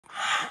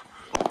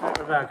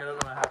We're back. I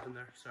don't know what happened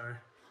there. Sorry.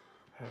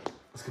 All right,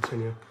 let's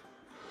continue.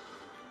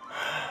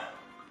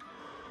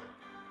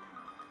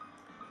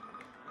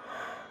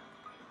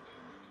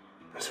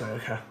 Sorry,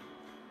 okay.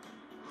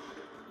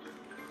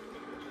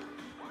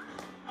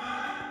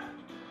 Oh,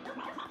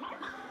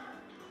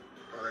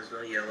 there's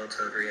no yellow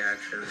toad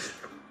reaction.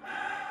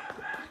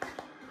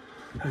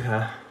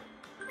 Okay.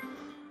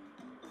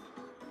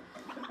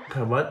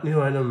 Okay, what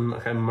new item?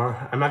 Okay, I'm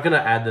not gonna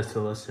add this to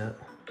the list yet.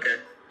 Okay.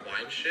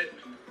 Wine shit?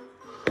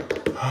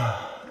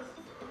 What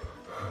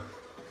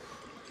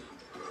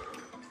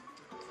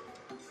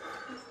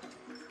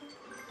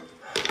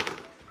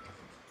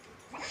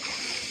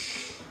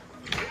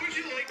would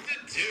you like to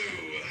do? I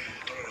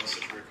don't know,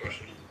 such a weird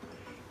question.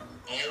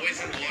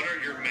 Always in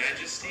water, your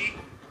majesty?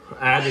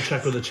 I had to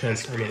check with the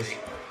chance time is.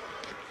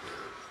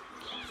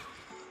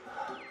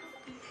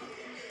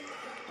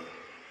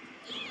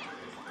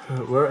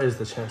 Where is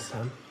the chance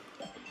time?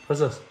 What's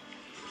this?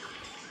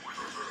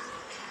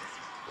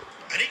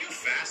 I didn't go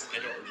fast, I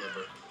don't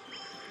remember.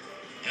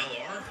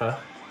 LR? Okay.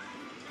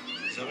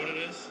 Is that what it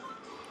is?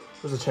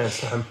 Where's the chance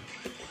time?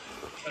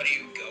 How do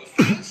you go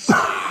fast? I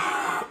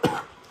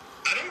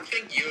don't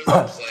think you as a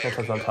player Chance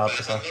can time's on go top,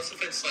 fast, okay. unless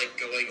if it's like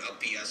going up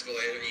the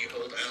escalator, you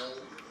hold L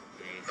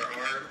or R.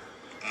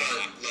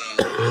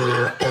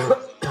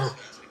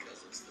 That's because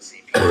it's the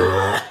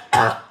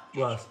CPU.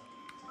 What?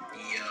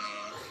 Yeah.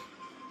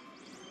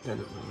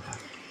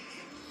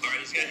 Alright,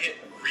 he's got hit.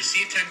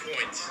 Receive 10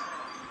 coins. Oh,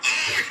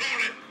 I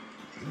caught it!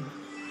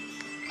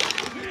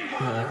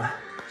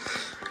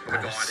 I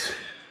got it.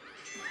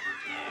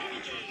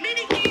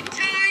 Minigame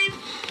time!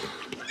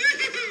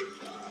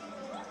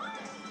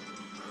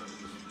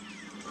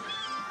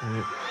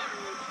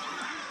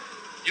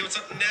 Yo, what's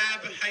up,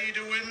 Nab? How you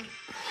doing?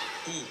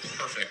 Ooh,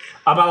 perfect.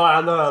 I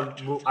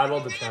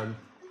rolled the 10. Oh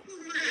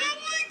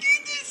my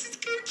goodness, it's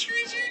called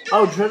Treasure.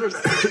 Oh, treasure.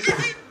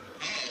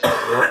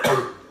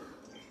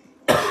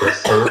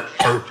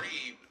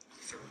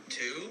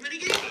 Two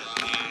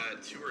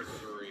minigames? 2 or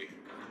 3.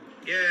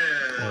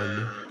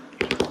 Yeah.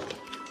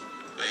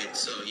 Wait,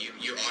 so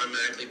you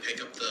automatically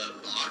pick up the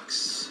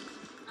box?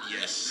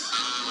 Yes.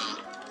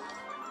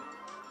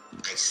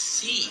 I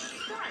see.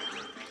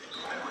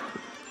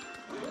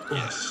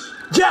 Yes.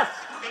 Jeff!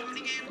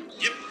 Minigame?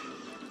 Yep.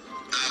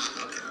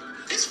 Okay.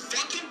 This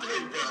fucking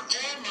blooper,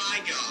 oh my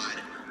god.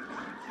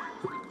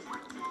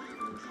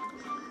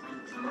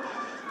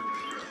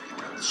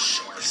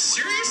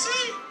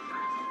 Seriously?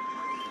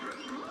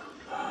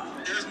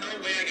 There's no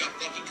way I got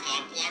fucking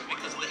cock blocked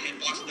because of the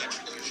hitbox of that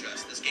treasure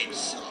chest. This game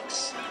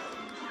sucks.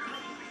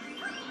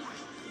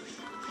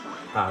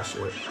 Ah,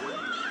 shit.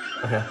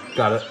 Okay,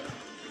 got it.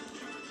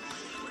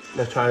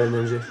 Let's try the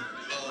ninja. Oh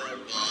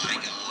my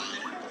god.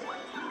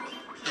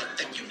 No,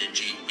 thank you,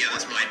 Ninja. Yeah,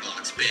 that's my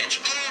box, bitch.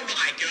 Oh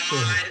my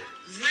god.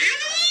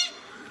 Really?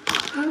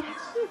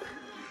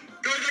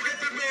 Guys, I get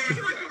the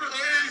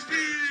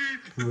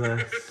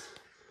noise. Nice.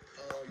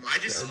 I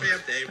just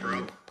spammed A, bro.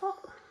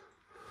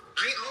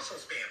 I also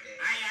spammed A.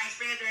 I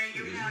spammed A,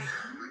 you know. Oh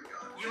my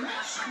god. You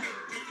all suck at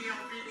Dicky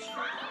old bitch. I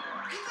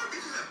thought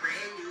this was a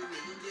brand new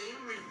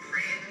minigame with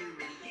brand new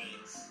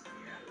minigames.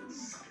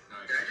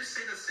 Yeah, did I just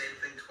say the same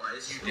thing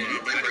twice? You did.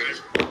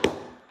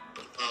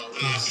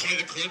 Play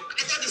the clip. I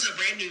thought this was a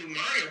brand new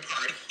Mario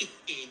Party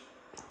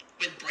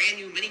with brand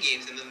new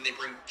minigames, and then they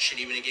bring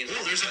shitty minigames.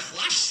 Oh, there's a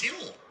flash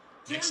seal.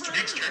 Next turn.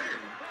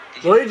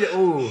 Luigi,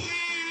 ooh.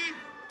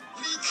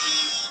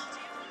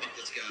 Fuck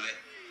this guy.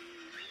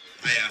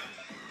 Oh, yeah.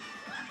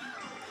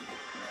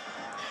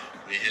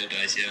 When you hit a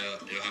dice, yeah,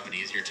 you'll have an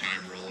easier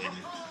time rolling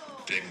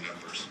big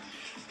numbers.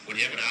 When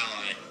you have an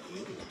ally,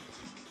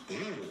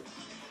 ooh.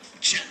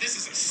 Chat, this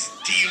is a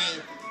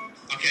steal.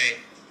 Okay.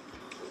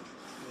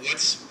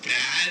 What's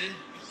bad?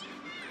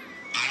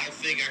 I don't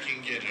think I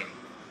can get him.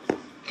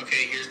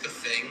 Okay, here's the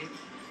thing.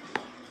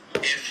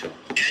 If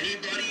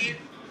anybody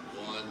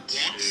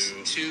walks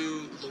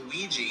to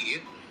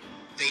Luigi,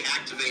 they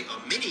activate a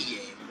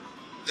minigame.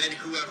 Then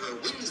whoever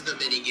wins the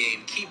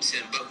minigame keeps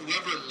him, but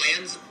whoever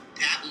lands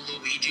at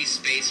Luigi's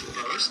space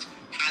first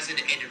has an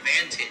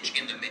advantage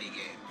in the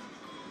minigame.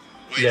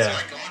 Wait, Yeah. so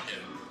I got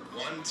him.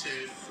 1,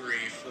 2,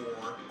 3,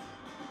 4.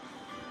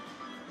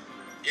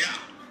 Yeah,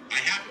 I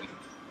have him.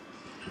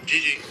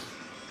 GG.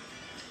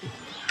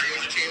 Are you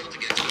actually able to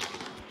get to him?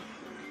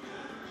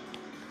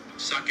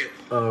 Suck it.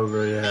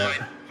 Over, yeah.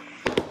 Fine.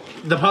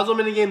 The puzzle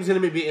minigame is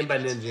going to be beaten by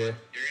Ninja. You're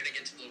gonna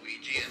get to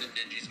Luigi and then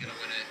Ninja's gonna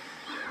win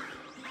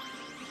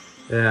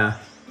it. Yeah.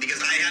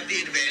 Because I had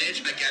the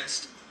advantage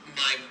against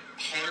my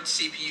hard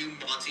CPU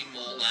Monty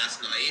Mole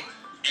last night,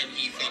 and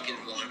he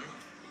fucking won.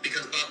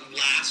 Because that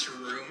last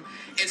room,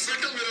 it's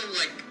like a little,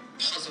 like,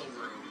 puzzle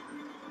room.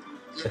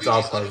 It's all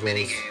Luigi's little puzzles.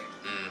 minigame.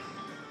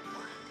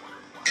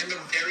 And the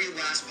very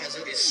last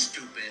puzzle is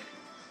stupid.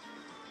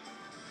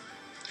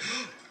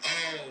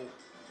 Oh.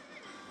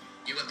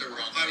 You went the wrong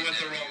way. I went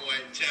the wrong way,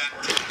 chat.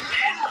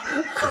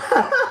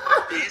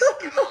 This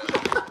guy.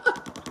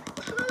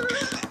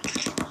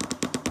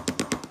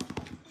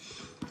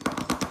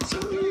 So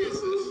what is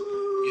this?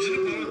 Use an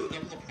opponent to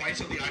double the price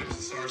of the items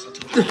and stars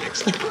until the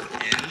next turn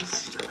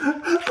ends.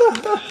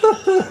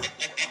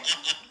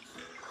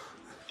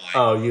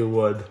 Oh, you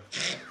would.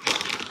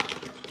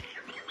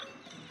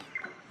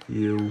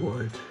 You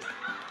would.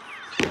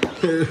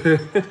 Okay.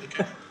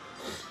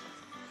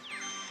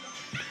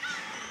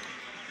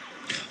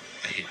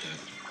 I hate that.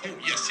 Oh,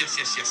 yes, yes,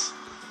 yes, yes.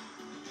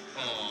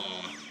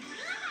 Oh.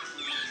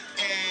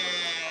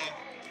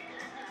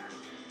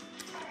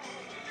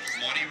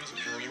 Monty was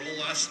brutal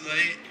last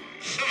night.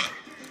 Huh.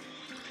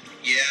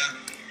 Yeah,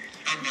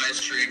 on my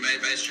stream.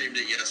 I streamed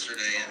it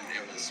yesterday, and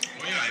it was...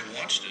 Oh, yeah, I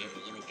watched it a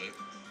little bit.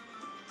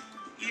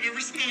 You never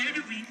said hi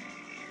to me.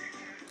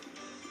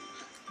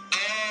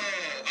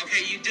 Oh,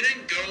 okay, you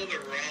didn't go the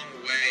wrong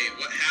way.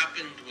 What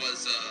happened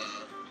was,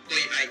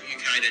 you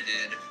kind of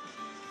did.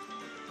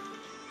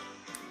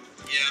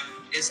 Yeah,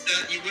 it's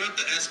that you went up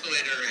the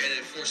escalator, and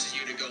it forces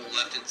you to go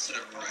left instead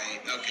of right.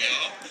 Okay.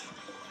 Yeah.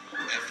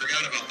 I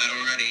forgot about that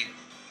already.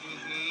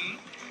 Mm-hmm.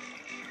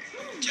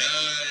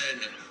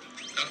 10.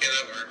 Okay,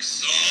 that works.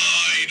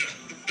 Side.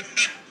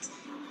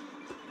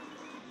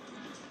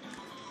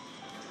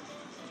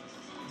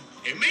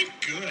 It made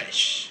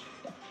gosh.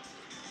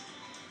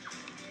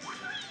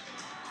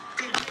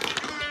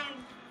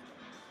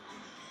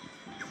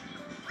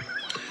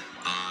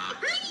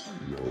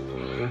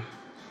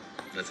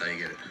 That's how you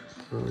get it.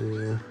 Oh,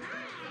 yeah.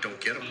 Don't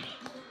get him.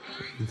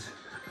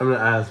 I'm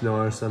gonna ask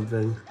Noah or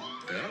something.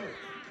 No.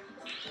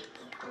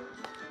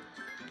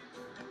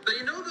 So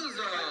you know those,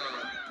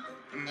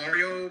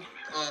 Mario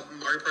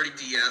Party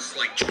DS,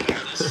 like...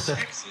 Texas.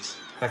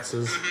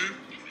 Hexes. Mm-hmm.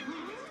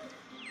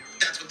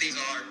 That's what these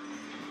are.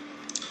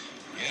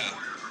 Yeah.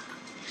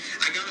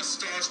 I got a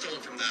star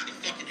stolen from that. I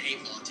fucking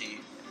hate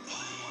Monty.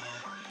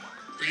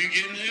 Were you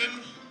getting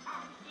him?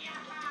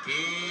 Boo.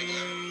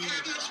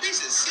 Yeah, dude,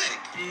 space is sick.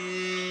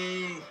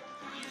 Boo.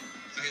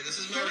 Okay, this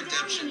is my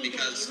redemption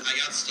because I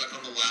got stuck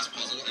on the last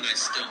puzzle and I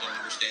still don't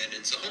understand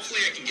it. So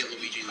hopefully I can get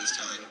Luigi this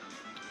time.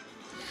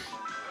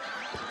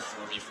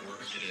 44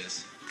 it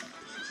is.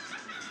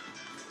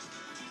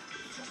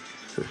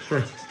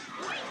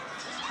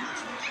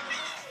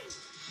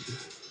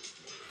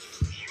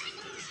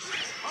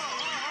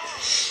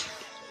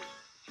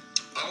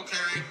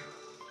 Okay.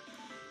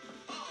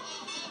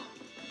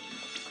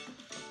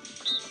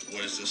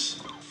 What is this?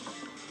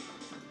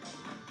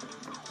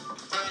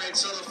 Alright,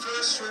 so the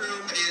first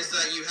room is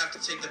that you have to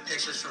take the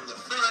pictures from the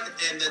front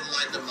and then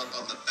line them up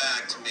on the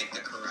back to make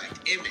the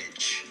correct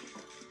image.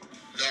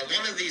 Though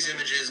one of these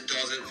images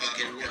doesn't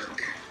fucking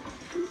work.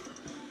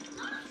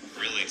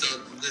 Really? So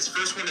this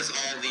first one is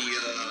all the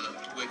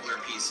Wiggler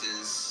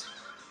pieces.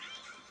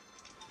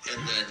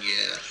 And then,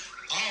 yeah.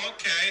 Oh,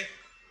 okay.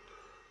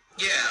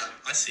 Yeah.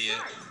 I see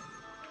it.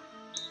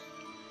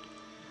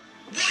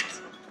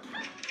 What?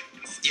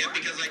 Yeah,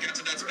 because I got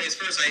to that space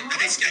first. I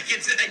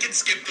can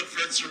skip the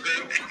first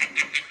room.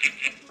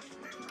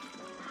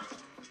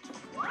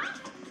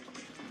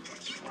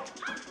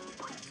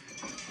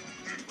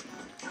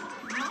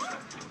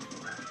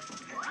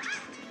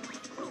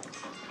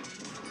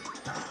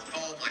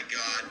 Oh my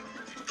god.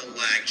 The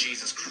lag,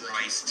 Jesus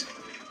Christ.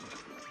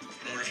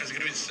 I wonder if it's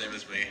gonna be the same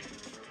as me.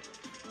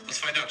 Let's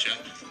find out, chat.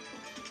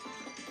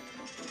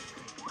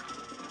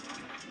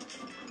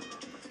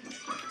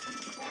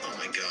 Oh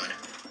my god.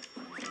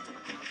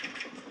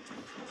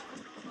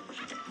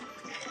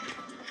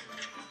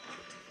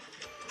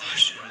 Oh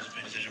shit, I wasn't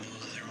paying attention to the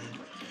other one.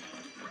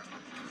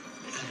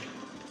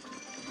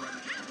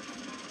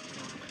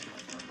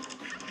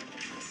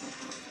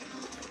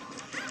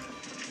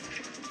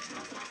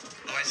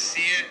 Oh, I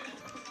see it.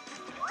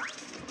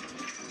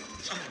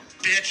 Son of a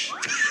bitch.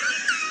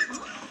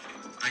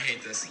 I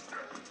hate this.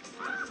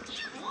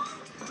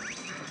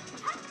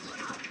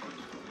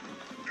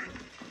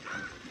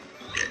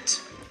 It.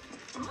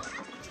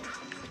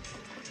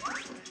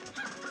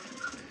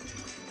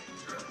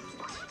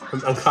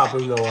 I'm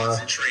copying Noir.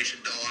 Concentration,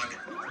 dog.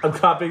 I'm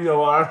copying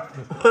Noir.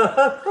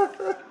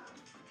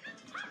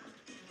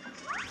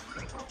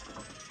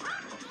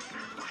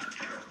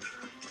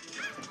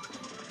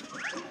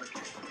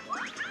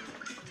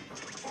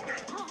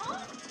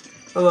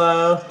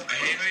 Hello. I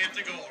hate how you have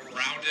to go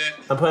around it.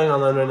 I'm playing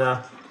online right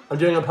now. I'm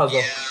doing a puzzle.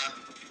 Yeah.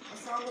 I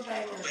saw the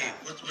bang in Wait, that.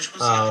 which one's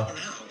the other one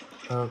now?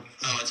 Oh,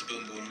 Oh, it's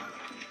Boom Boom.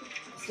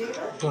 Steven?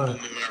 what? Boom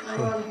in I'm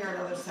my room. on here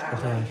another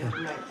Saturday. Okay.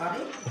 Good night,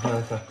 buddy. Okay,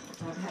 okay.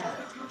 I've had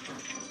it.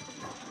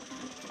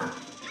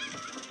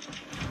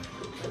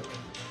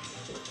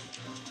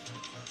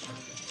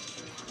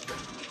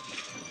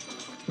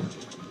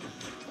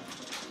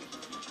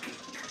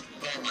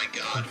 Oh my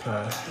god.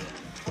 Okay.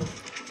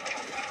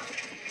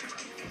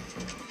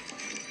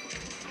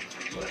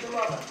 Where's the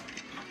mother?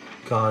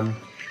 Gone.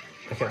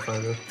 I can't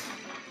find her. Is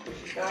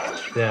she gone?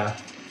 Yeah.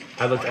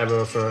 I looked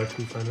everywhere for her. I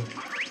couldn't find her.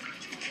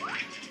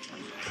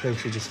 I think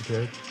she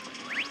disappeared.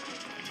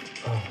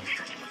 Oh.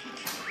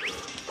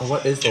 Oh,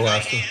 what is the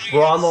last one?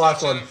 We're on the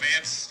last one.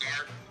 Advanced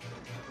start.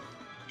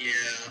 Yeah.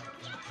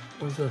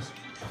 What is this?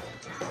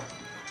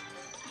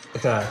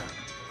 Okay.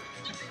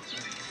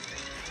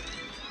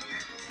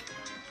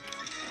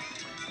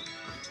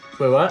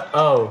 Wait, what?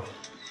 Oh.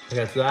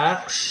 Okay, it's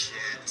that.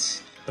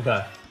 Shit.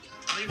 Okay.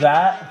 Oh even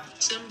That.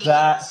 symbols. I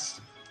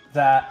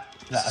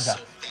This is got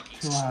so fucking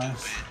 2 eyes.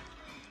 stupid.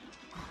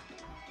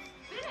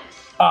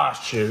 Ah,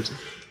 shoot.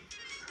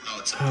 Oh,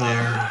 it's up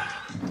there.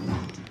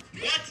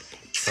 What?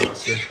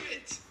 Okay. Damn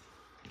it!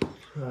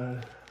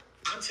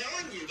 I'm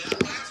telling you,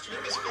 that last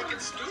room is fucking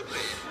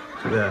stupid.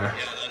 Yeah. Yeah,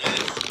 that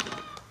is.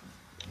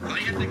 Why do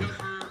you have to go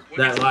for... what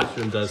That is it? last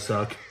room does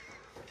suck.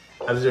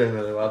 I was doing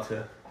really well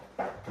too.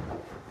 Damn it,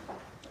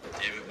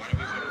 why do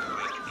we go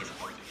to a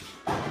different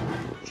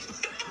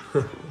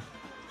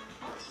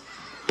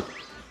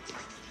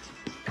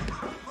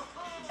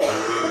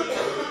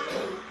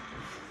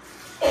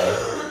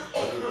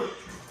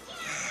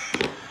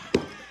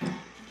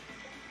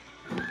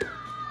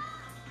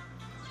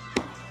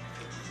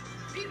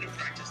I need to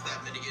practice that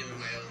minigame in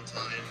my own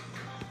time.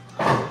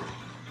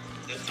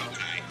 That's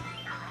okay.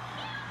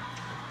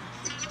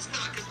 No, it's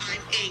not, because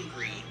I'm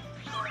angry.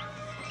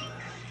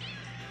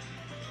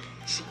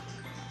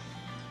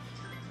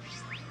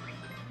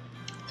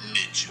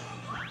 Ninja.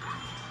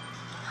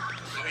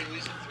 I mean, we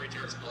said 3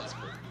 turns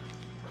possible.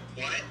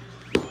 What?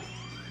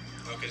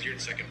 Oh, because you're in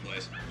second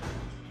place.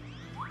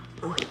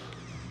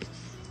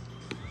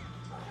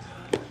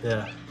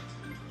 Yeah.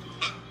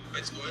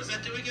 Wait, so what does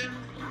that do again?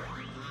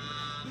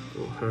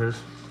 Ooh, hers.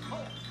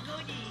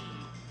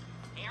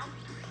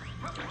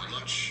 I'm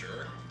not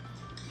sure.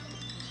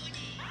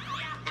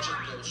 Bunch of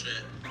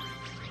bullshit.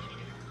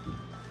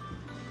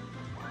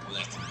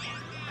 Left.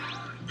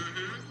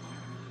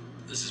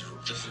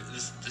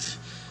 This.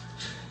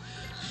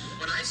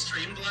 When I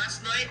streamed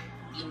last night,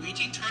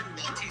 Luigi turned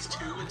Monty's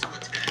 2 into a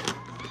 10.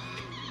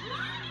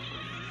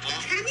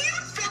 Can you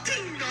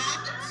fucking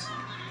not?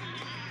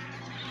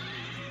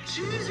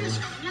 Jesus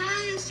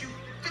Christ, you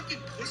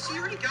fucking pussy! You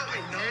already got my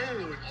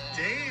note.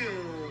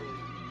 Damn.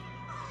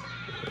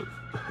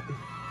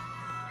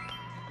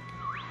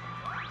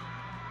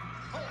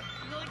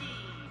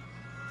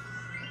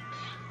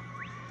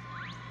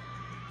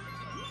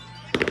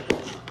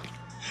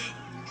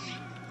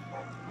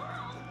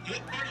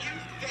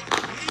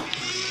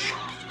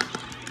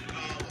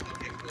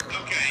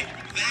 Okay,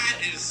 that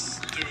is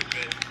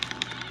stupid.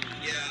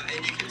 Yeah,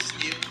 and you can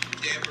steal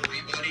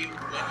Jamboree, buddy, when you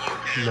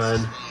pass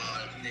None.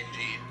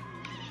 Ninja.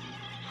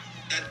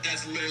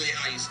 That's literally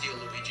how you steal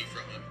Luigi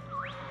from him.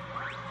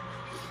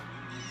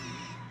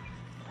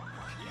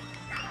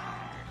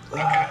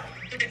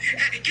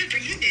 Good for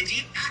you,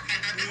 Ninja.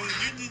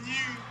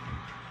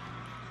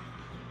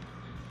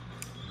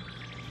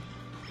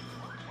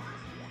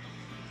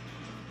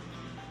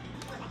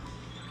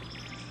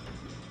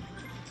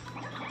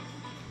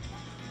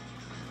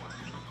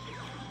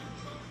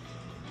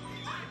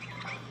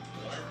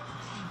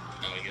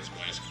 Oh, he gets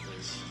mask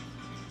please.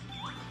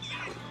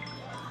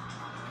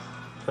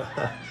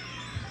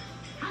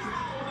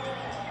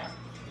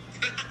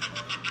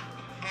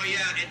 Oh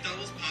yeah, it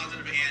doubles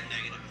positive and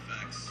negative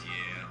effects.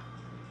 Yeah.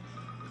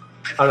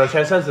 Oh no,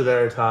 chance sense is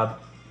very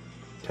top.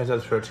 Chance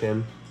sense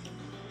 13.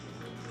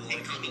 They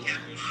call me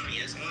Captain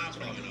Obvious. Oh, that's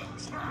probably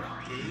not.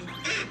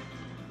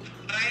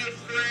 Hi,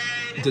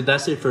 Fred. Did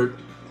that say for?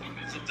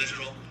 Is it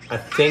digital? I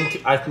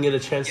think I can get a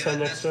chance sign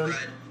next that's turn.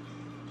 Fred.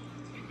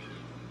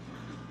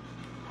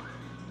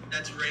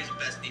 That's Ray's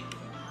bestie.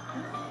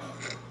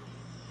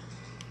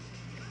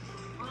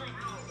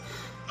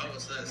 Oh,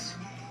 what's this?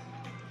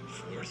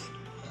 Fourth.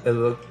 It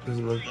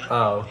doesn't look.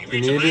 Oh,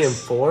 you need to be in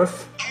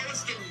 4th. Oh,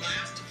 it's the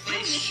last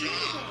place shop.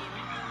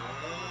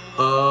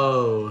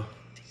 Oh.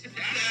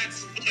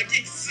 That's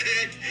fucking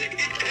sick.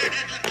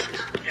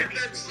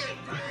 That's so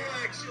cool,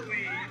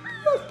 actually.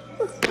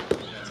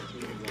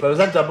 But was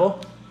that double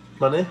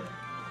money?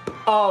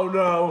 Oh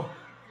no.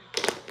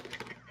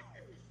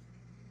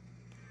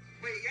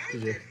 Wait, yeah, I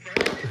Did did, you? Fred.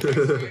 I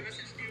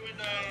messaged you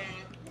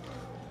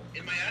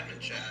in my admin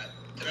chat.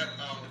 Did I?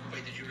 Oh,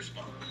 wait, did you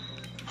respond?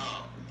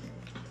 Oh.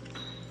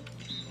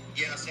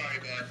 Yeah, sorry,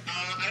 bud.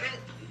 I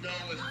don't know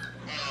if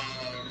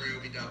Ray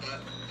will be done, but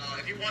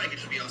if you want, I can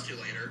just be on to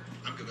later.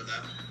 I'm good with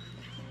that.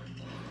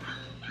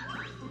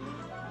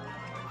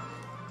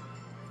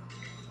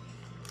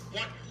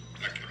 What?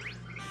 Okay.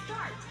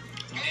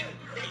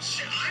 Wait,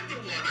 shit, I'm the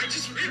one. I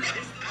just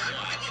realized that.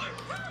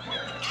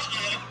 Uh-oh.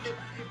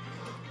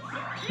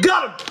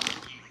 Got him.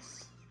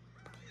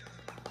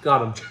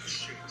 Got him.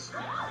 Shoot.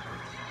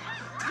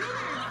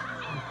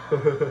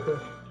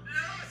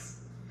 Yes!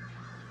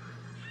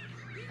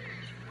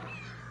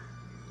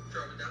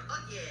 Throw it down.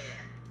 Oh, yeah.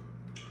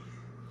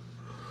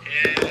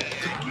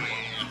 Heck yeah.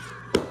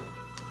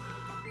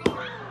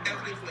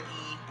 Everything's like,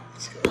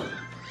 let's go.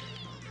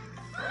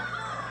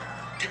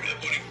 Give me that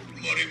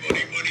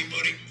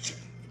money.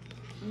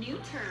 New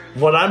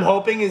turn. What I'm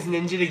hoping is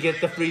Ninja to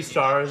get the 3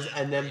 stars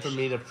and then for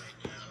me to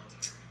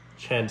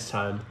chance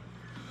time.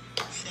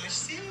 Flash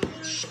sale.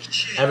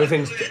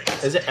 Everything's.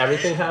 Is it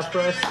everything half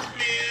price?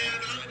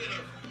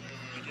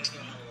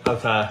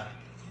 Okay. Okay.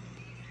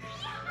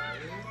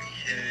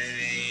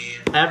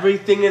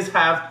 Everything is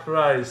half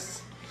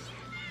price.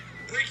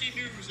 Breaking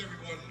news,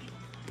 everyone.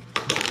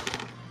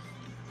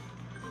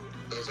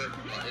 Those are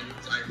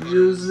buttons I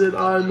Use it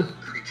on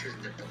creatures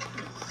that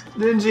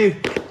Ninja.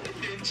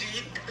 Ninja.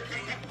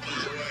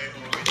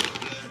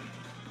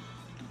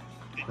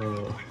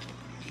 Oh.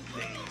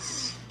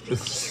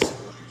 Things.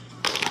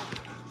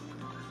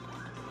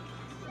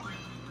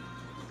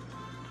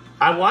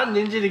 I want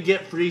Ninja to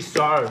get 3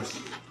 stars.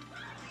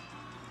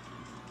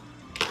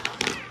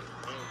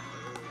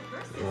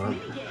 Versus What?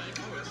 minigame.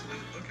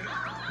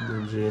 Oh,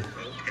 Ninja,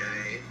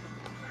 okay.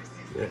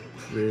 get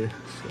 3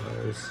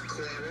 stars.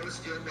 Cool, I want to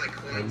steal my I'm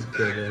coins back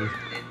giving from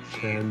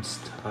Ninja. chance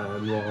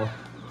time roll.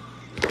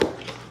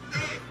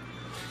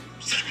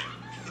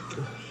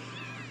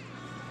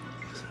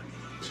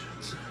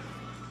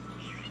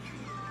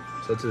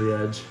 So to the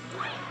edge.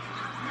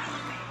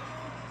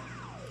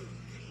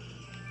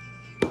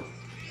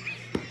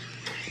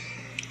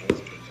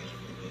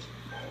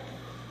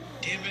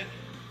 Damn it.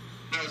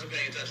 I wasn't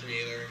paying attention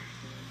either.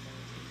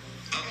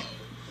 Uh-oh.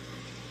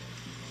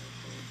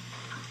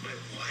 Wait,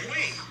 what?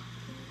 Wait.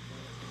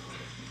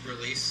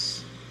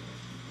 Release.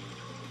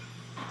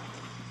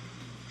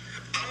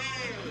 Oh!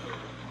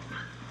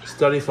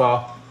 Study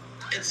fall.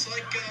 It's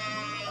like,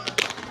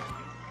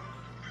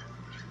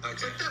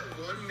 It's like that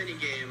one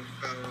minigame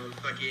from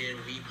fucking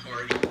Wii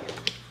Party.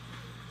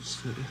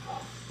 Study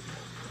fall.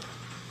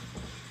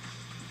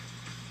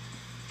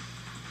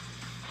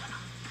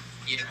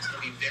 Yeah, it's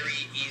gonna be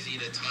very easy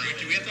to time. Wait,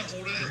 do we have to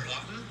hold it as a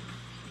button?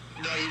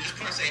 No, you just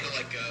press A to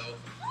let go.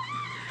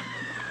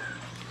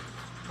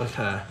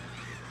 Okay.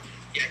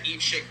 Yeah,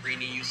 eat shit,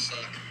 Greenie, you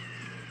suck.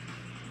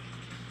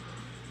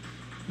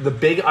 The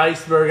big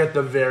iceberg at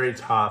the very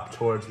top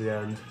towards the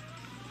end.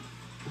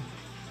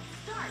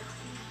 Start.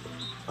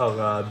 Oh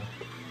god.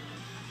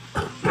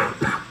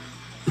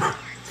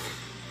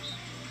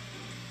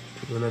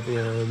 One at the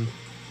end.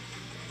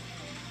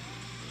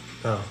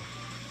 Oh. Oh,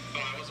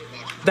 I wasn't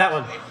watching. That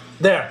one.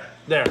 There.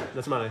 There.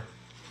 That's money.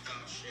 Oh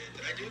shit,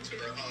 did I do it to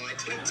her? Oh, I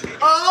did it to her.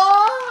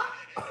 Oh!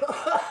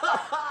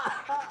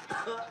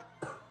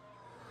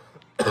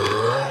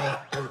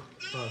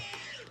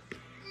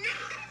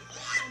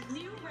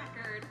 New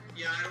record.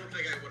 Yeah, I don't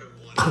think I would have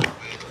won.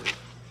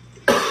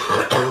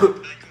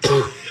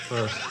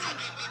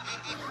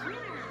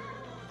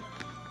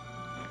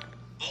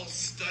 Oh,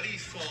 study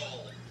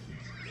fall.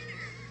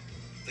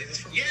 Like this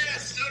from Yeah,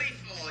 Study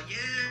Fall. Yeah,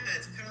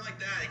 it's kind of like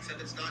that,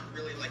 except it's not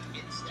really like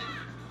instant.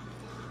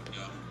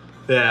 No.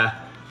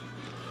 Yeah.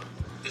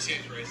 This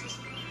game's racist.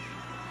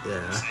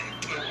 Yeah.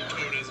 Saying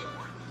toadism.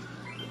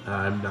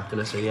 I'm not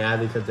gonna say yeah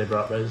because they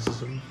brought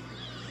racism.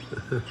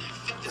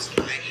 Fuck this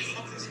guy.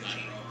 Fuck this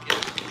guy.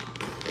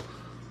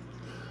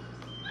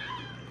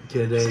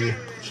 Getting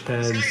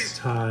chance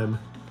time.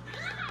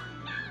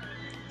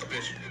 A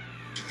bitch.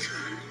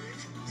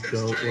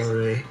 Don't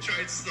worry.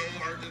 Tried so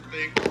hard to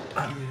think.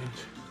 I mean,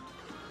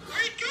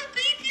 Alright, go,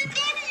 babe, you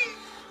got it!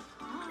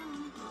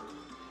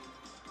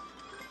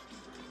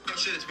 Oh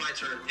shit, it's my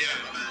turn. Yeah.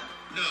 My bad.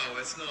 No,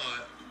 it's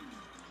not.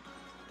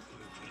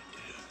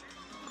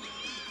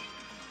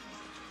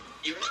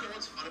 You wanna know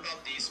what's fun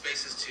about these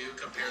spaces too,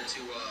 compared to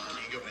You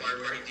can go Mario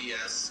anywhere. Party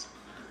DS?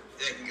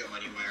 They can go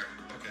anywhere.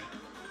 Okay.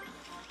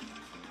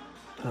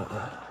 I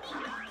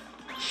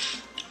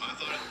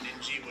thought of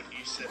Ninja when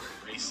you said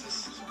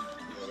racist.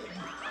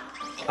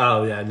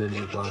 oh yeah, I Ninja don't know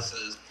what Plus. this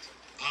is.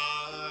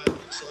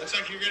 So it looks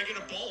like you're gonna get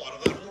a ball out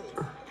of that hole.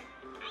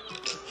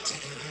 Look.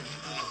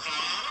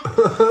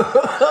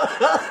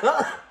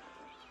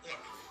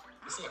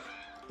 Just look.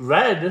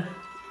 Red.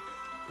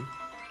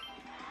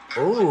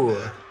 Ooh. Oh,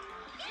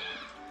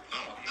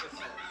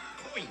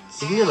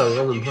 Coins. You can get a you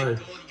golden get play.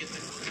 gold, you get the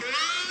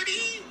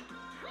 30.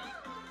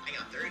 I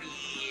got 30.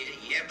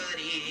 Yeah,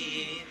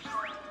 buddy. Oh.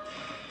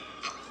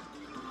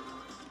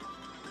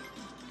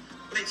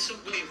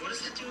 Wait, what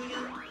does that do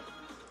again?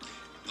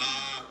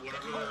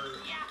 Whatever.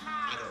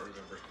 I don't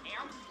remember.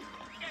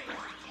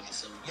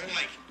 Awesome. More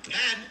like 10.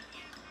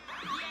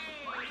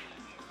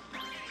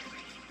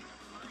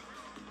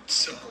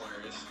 So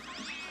hilarious.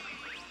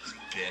 This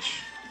bitch.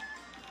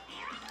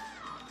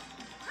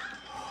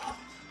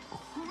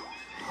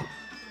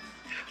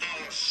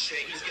 Oh shit,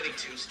 he's getting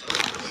 2 stars.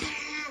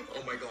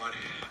 Oh my god.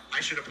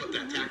 I should have put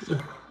that tax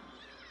on.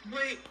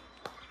 Wait,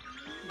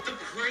 the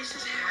price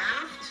is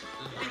halved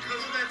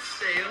because of that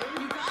sale?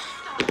 You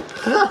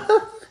got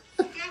start.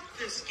 Fuck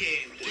this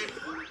game, dude.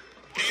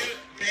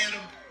 Ban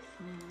him.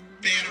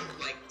 Ban him.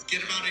 Like,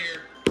 Get him out of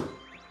here.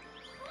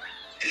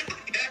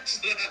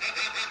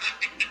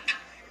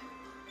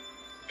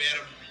 Ban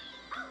him.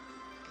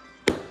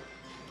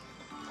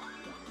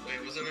 wait,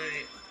 wasn't I?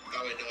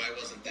 Oh wait, no, I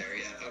wasn't there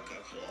yet. Okay,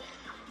 cool.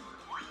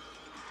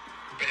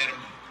 Ban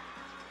him.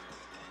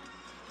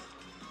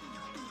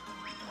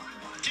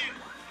 Dude.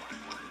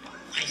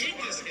 I hate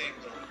this game.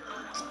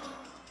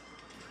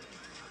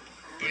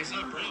 But he's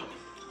not brown.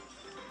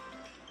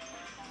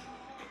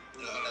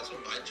 No, that's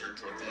what my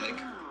turns look like.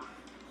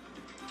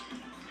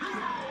 I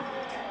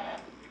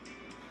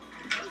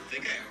don't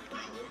think I have a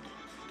problem.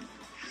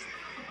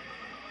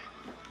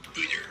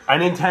 Boozer. I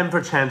need 10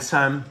 for chance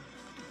time.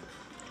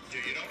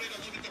 Dude, you don't need to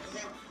look at the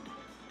board.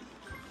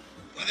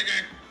 Leather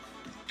gang.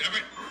 Damn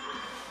it.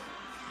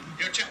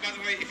 Yo, chat, by the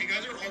way, if you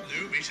guys are all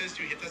new, make sure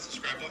to hit that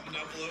subscribe button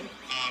down below.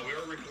 We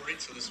are recording,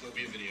 so this this will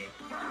be a video.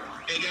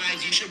 Hey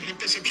guys, you should hit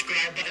the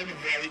subscribe button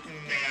right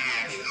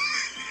now.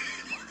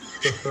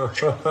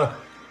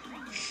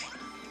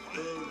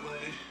 Oh boy.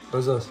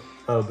 What's this?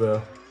 Oh,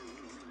 bro.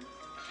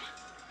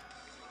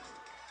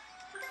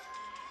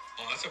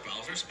 Oh, that's a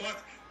Bowser spot?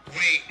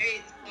 Wait,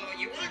 hey,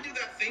 you want to do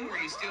that thing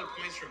where you steal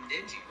points from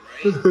Ninja,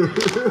 right?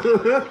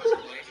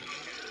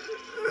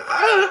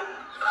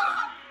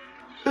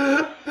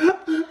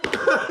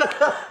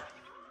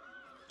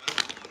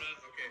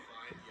 Okay,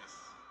 fine. Yes,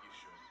 you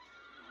should.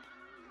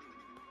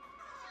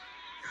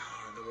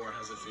 God, the war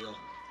has a feel.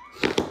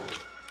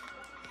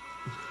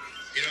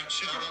 You know,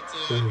 shout out to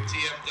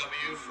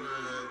TMW for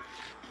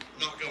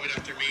not going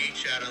after me.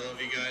 Chad, I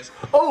love you guys.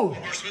 Oh!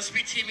 We're supposed to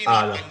be teaming No.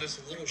 up on this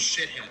little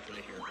shithead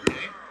right here,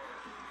 okay?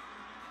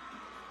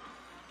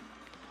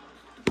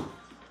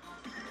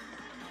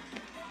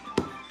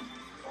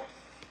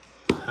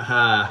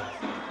 Haha.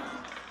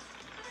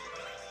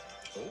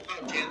 Oh,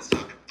 Dan's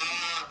talking.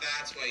 Ah,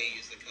 that's why you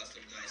use the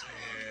custom dice.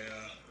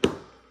 Yeah.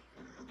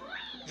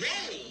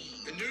 Whoa!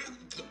 The new...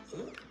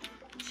 Oh.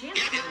 Yeah,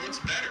 it looks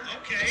better.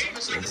 Okay. It's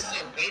almost like this is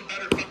a way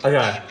better fucking Okay.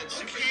 game than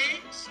Super Okay.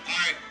 Games.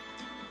 Alright.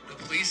 But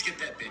please get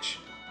that bitch.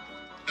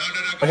 No.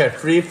 Okay,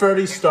 free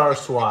 30 star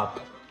swap.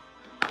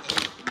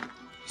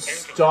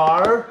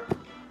 Star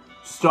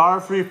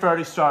free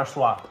 30 star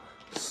swap.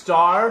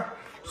 Star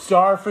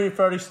free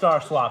 30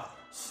 star swap.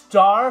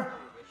 Star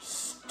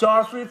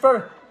free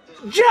 30.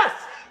 Yes!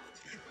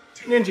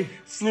 Ninja.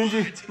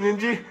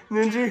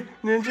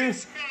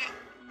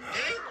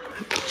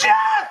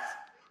 Yes!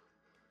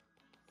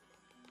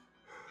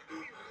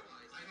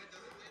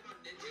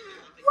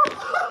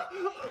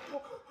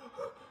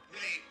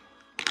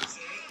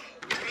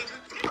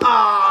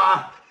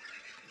 Ah!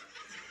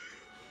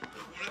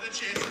 What are the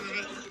chances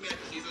of it?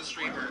 He's a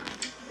streamer.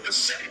 A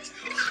second.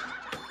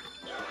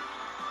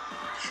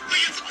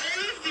 Wait, it's all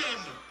of them!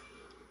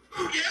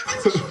 Yeah,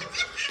 that's all of them.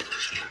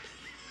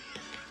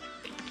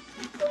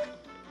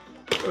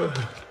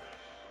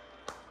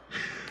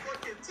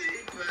 Fucking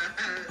team, man.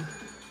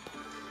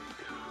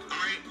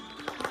 Alright.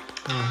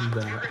 I'm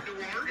back.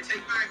 I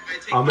take back.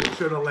 I'll make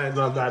sure to land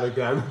on that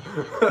again.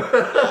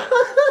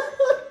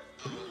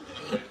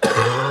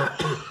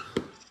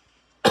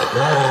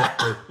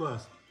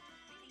 Plus.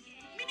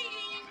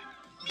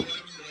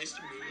 Nice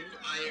to move.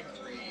 I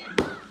agree.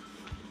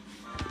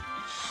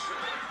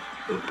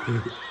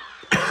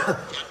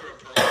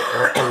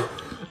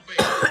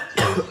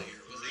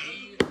 Was he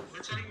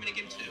returning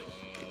minigame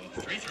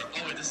 2? Free throw.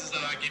 Oh, wait, this is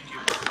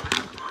GameCube.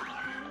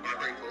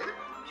 Barbarian 4?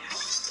 Yes.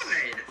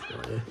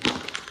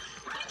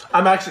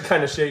 I'm actually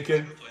kind of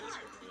shaking. Played this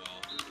one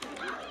for a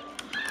while.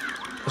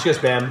 Let's go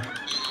spam.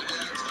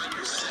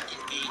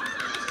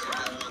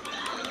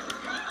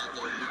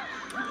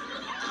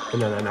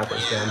 No, not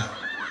gonna spam.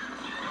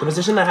 The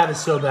position I have is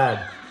so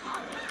bad.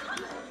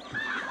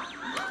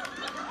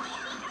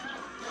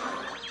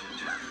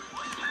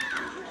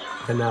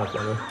 And now it's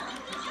better. Okay,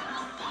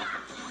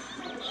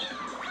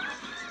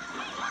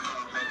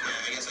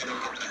 I guess I don't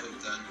get that hoop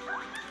then.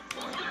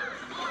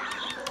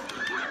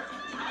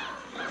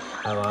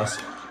 I lost.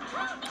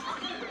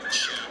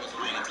 Shit, I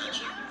wasn't paying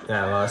attention.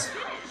 Yeah, I lost.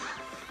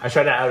 I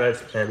tried to outright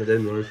spam, it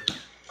didn't work.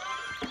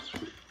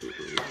 Dude,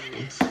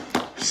 wait!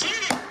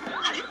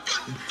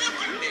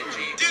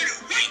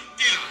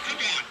 Yeah, come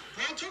on.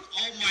 Bro took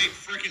all my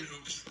freaking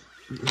hoops.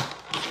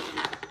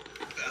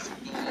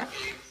 Basketball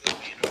games that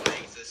made my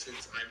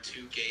existence. I'm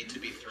too gay to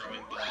be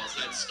throwing balls.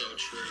 That's so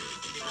true.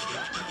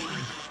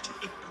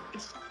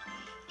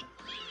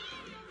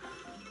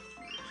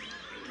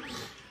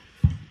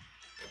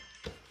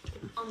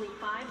 Only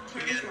 5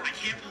 turns Again, I left.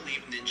 can't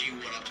believe Ninja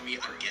went up to me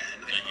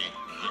again. I hate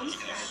Home those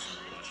guys.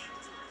 stretch.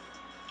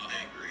 I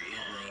agree.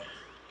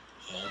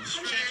 Home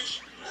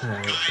stretch.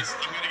 Alright. Guys,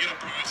 I'm gonna get a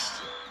boost.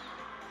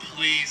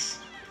 Please.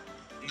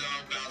 No,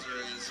 Bowser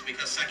is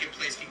because second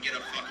place can get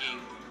a fucking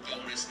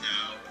bonus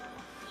now.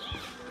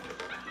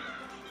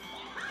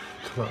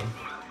 Come on.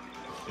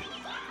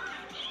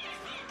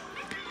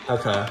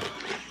 Okay.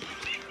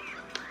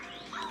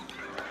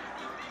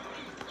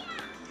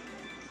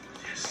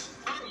 Yes.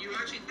 Oh, you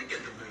actually did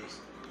get the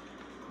boost.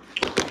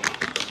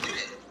 Did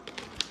it?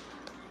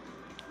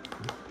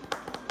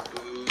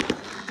 Ooh.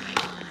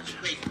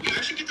 Wait, you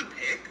actually get to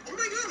pick? Oh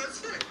my god, that's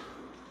sick.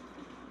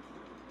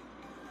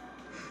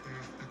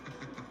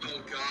 Oh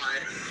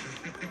god.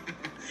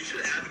 You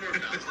should add more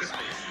Bowser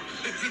space.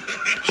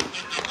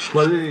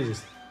 What did he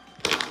just...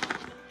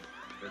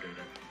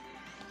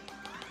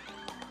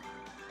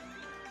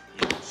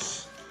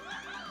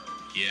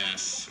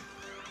 Yes.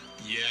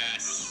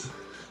 Yes.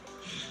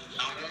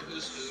 I don't know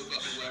who's who,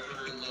 but whoever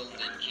little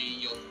Ninja,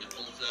 your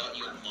nipples out,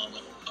 your mama.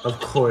 Of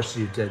course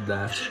you did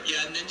that.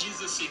 Yeah, Ninja's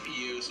the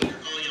CPU, so you're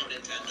calling out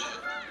Nintendo.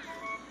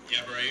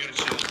 Yeah, bro, you gotta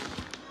chill.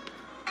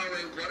 Oh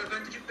wait, what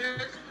event did you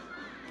pick?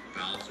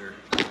 Bowser.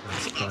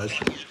 Surprise.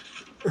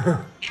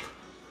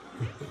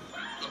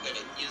 Okay,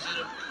 is it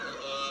a,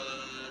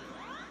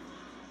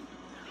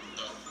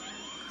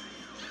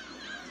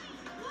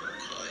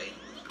 okay.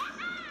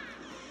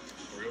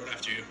 We're going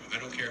after you. I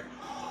don't care.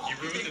 You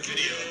ruined the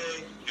video.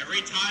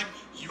 Every time God,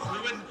 you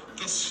ruined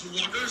the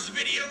Sluggers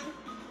video?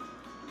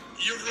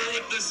 You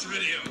ruined this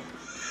video.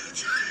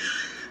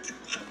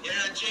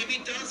 Yeah,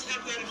 Jamie does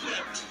have that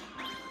effect.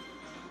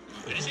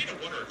 Did you say a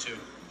 1 or a 2?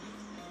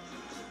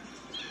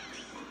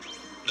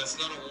 That's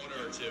not a 1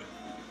 or a 2.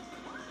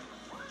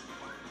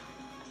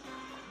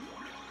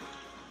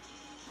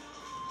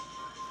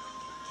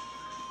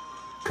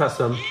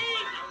 Custom. I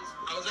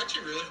was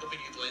actually really hoping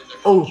you'd land there.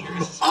 Oh!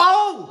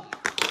 Oh!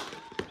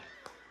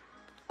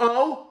 Oh!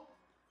 Oh,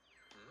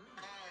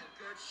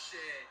 good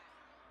shit.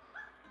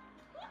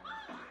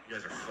 You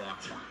guys are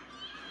fucked.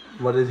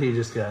 What did he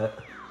just get?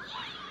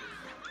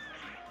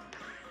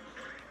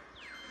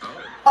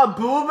 Oh. A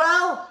Boo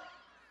Bell?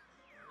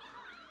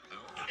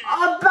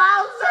 A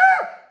Bowser?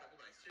 Double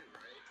dice too,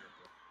 right?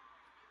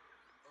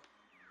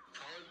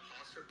 Colin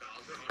Foster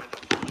Bowser on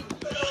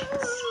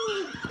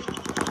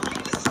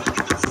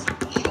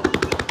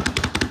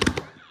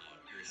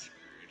You're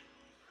screwed.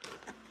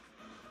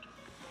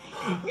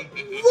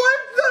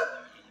 What the?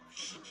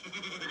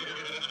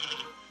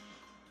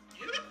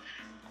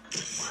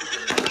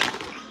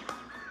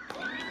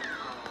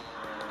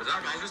 Was that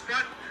Bowser's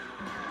spot?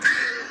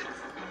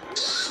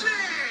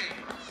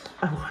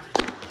 I want it.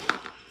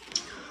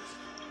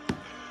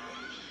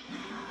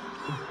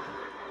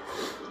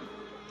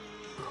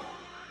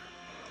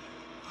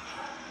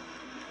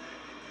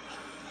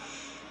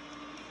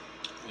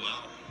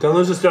 Wow. Don't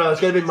lose the star. That's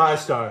gonna be my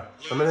star.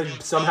 I'm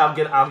gonna somehow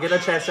I'll get a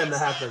chance at it to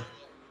happen.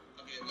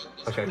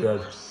 Okay,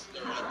 good. They're at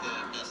the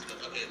best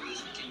of, okay,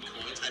 lose 15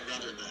 coins. I'd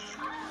rather that.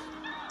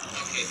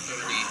 Okay,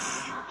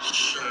 30.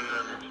 Sure.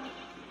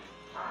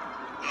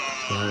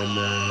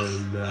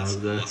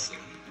 Bowser. Awesome.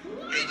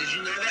 Hey, did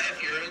you know that if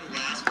you're in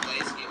last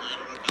place and you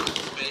land on a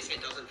Bowser space,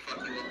 it doesn't fuck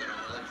you up at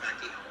all? In fact,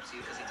 it helps you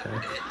because he's a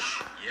bitch.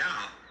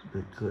 Yeah.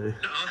 Victory.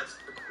 No, That's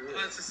the cool. I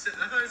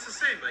thought it's the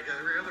same like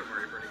every other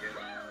Mario Party game.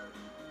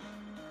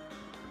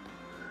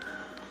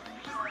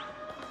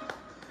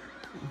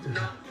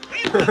 No.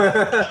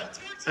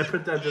 I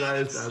put that deny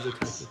as Bowser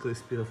technically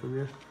steal from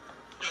you.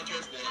 Not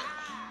towards what?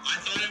 I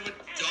thought it would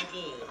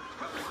double.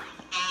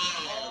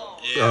 Oh.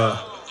 Yeah. Uh.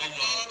 Oh,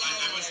 well,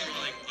 I wasn't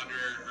like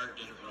under or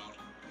did it wrong.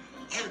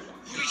 Oh,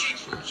 Luigi!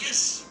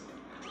 Yes!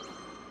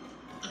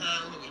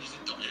 Luigi's a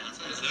dumbass.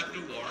 Is that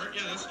Noir?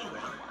 Yeah, that's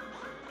Noir.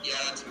 Yeah,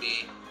 that's me.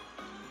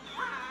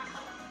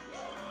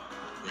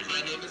 My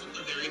name is at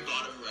the very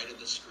bottom right of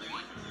the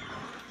screen.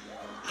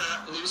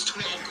 Lose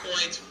 12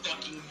 coins,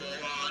 fucking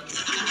moron.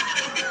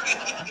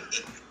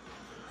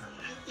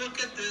 Look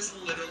at this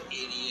little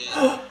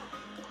idiot.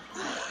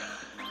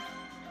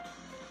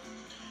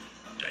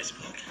 Dice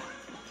book.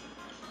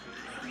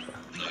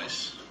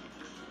 Nice.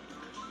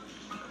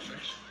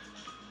 Perfect.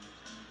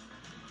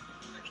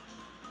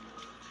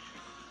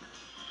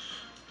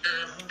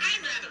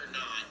 I'd rather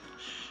not.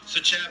 So,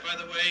 chat, by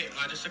the way,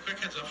 just a quick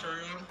heads up for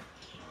everyone.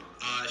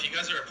 If you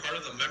guys are a part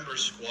of the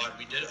members squad,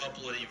 we did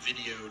upload a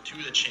video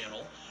to the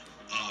channel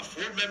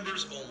for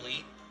members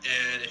only.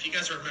 And if you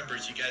guys are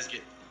members, you guys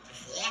get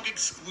vlog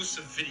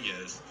exclusive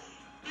videos.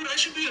 Dude, I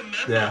should be a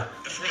member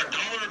for $1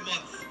 a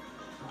month,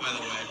 by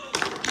the way.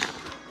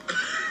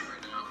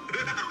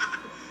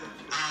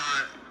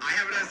 I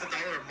have it as $1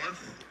 a month,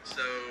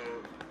 so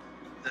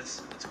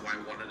that's why I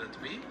wanted it to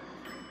be.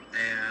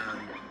 And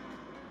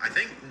I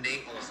think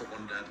Nate also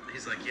wanted that.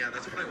 He's like, yeah,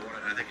 that's what I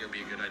wanted. I think it would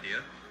be a good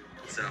idea.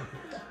 So,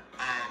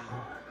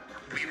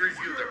 we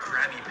reviewed the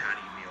Krabby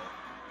Patty meal.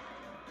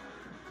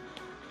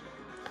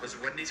 Was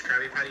Wendy's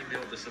Krabby Patty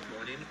meal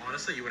disappointing?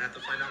 Honestly, you would have to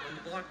find out on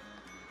the blog.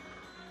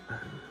 I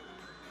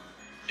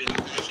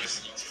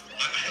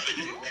have to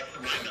do that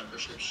for my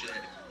membership shit.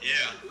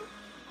 Yeah.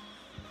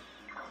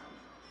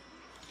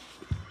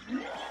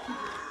 There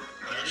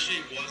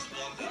actually was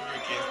one for a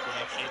gift, but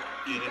I can't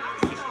get it on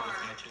Facebook with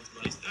iTunes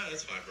money.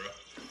 That's fine, bro.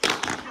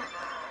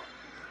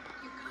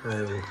 I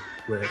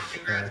wish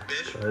I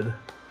could.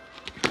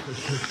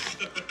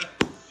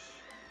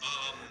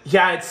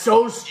 Yeah, it's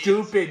so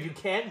stupid. You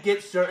can't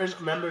get certain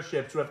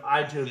memberships with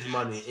iTunes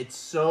money. It's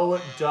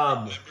so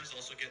dumb. Members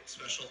also get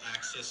special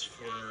access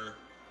for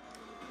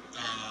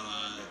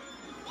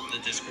the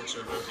Discord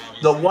server,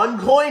 obviously. The one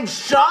coin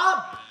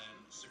shop?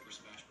 And Super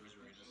Smash Bros.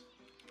 Rages.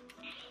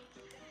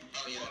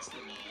 Oh, yeah, that's the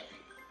mall.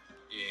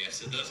 Yeah,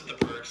 so those are the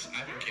perks. I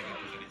haven't came up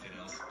with anything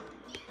else.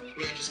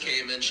 When I just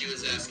came in, she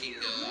was asking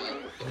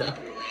what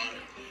people were on.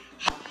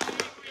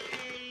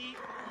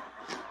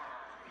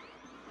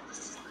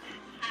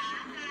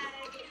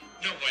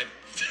 No, wait.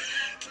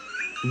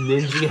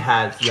 Ninja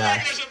has You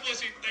that. guys are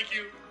blessing. Thank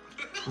you.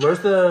 Where's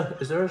the...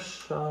 Is there a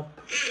shop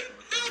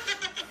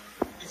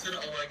He said,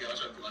 oh my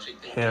gosh, I'm blushing.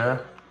 Thank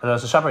here? Oh,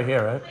 there's a shop right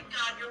here, right? Oh my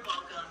god, you're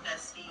welcome,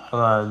 bestie.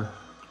 Hold on.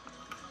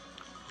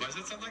 Why does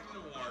that sound like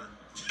Noir?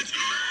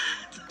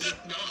 you.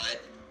 Not.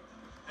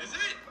 Is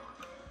it?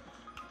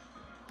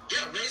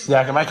 Yeah, raise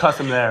Yeah, I get my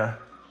custom there.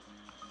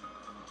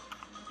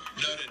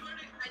 Noted.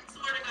 I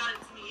swear to god,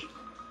 it's me.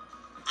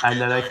 And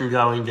then I can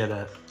go and get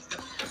it.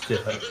 Let's do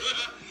it.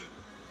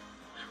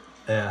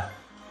 Yeah.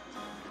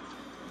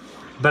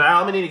 But I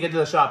only need to get to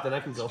the shop, then I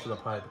can go for the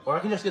pipe. Or I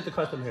can just get the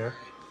custom here.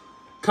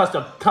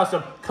 Custom.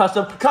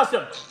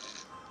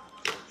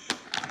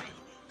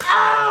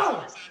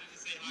 Ow! Excited to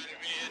say hi to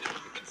me, and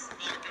when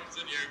Small comes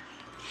in here,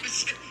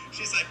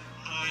 she's like,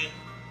 hi.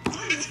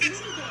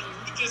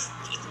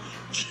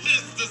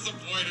 just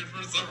disappointed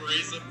for some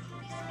reason.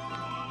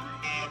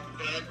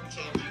 But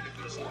told me to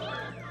go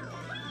somewhere.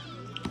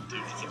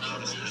 Dude, it's about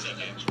this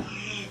percentage. Dude,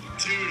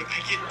 I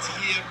get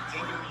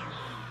TMW.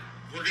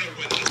 We're gonna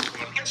win this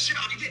one. Oh shit,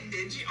 you get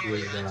Ninja. Oh, We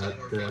yeah, got that's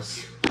over. this.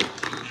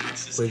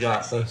 Axis, We got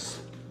Axis.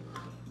 this.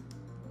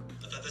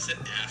 I thought that said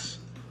ass.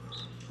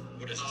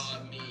 What is this?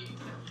 Me.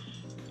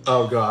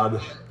 Oh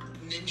god.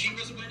 Ninja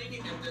was winning,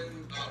 and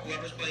then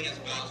whoever's playing as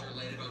Bowser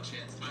landed on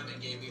chance time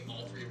and gave me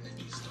all 3 of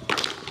Ninja's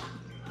stars.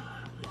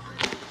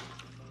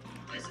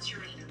 Is this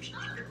your redemption?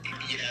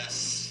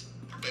 Yes.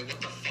 Wait, what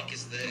the fuck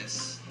is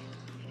this?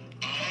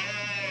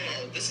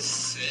 Oh, this is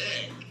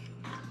sick.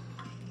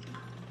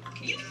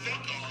 Can you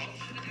fuck off?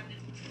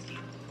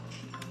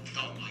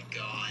 Oh my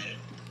god.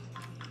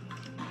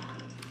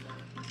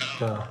 Oh.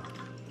 Yeah.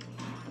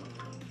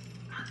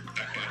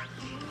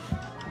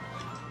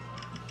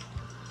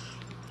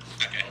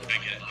 Okay, I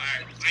get it.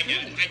 Alright, I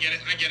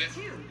get it.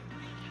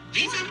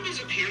 These enemies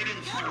appeared in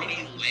 3D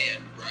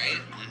Land,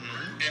 right?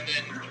 And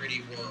then 3D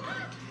World.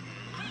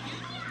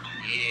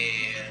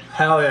 Yeah.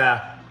 Hell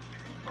yeah.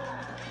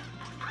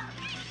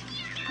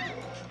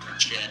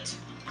 Shit.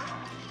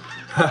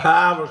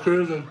 Haha, we're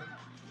cruising.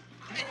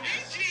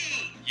 Ninja!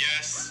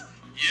 Yes.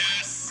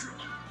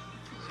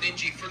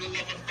 Ninja, for the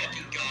love of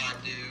fucking God,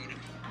 dude.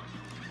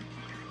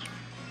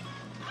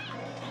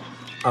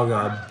 Oh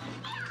god.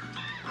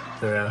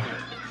 There we are.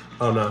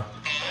 Oh no.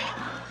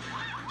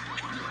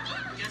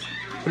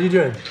 What are you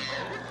doing?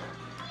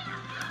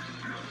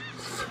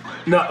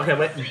 No, okay,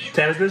 wait.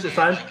 Damage boost is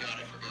fine. Oh my god,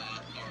 I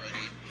forgot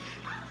already.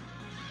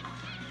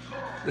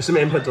 There's some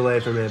input delay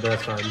for me, but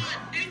that's fine.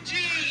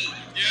 Ninja!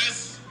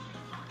 Yes.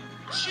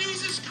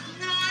 Jesus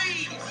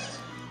Christ!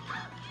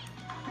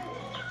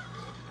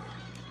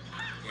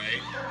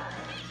 Wait.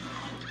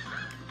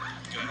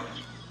 Go.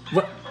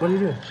 What are you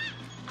doing? Dude,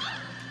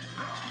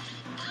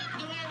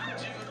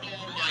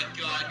 oh my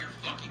god, you're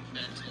fucking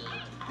mental.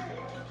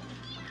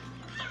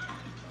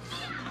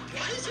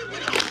 Why is it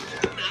when I use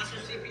the master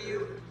CPU,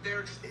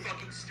 they're just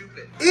fucking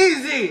stupid?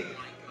 Easy!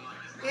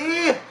 Oh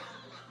my god.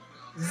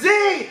 Z!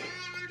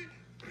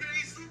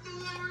 Praise the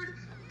Lord!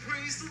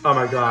 Praise the Lord! Oh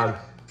my god.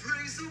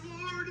 Praise the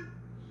Lord!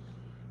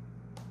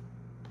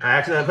 I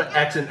accidentally put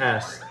X and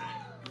S.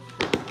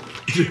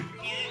 You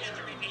have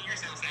to repeat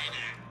yourself saying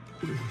that.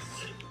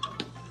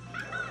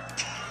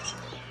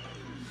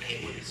 I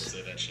hate when people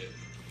say that shit.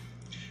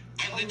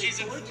 Oh, Ninja's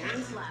in 4th.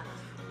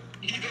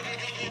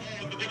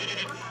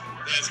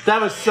 That's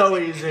That was so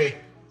easy.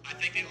 I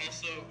think he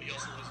also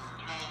loses.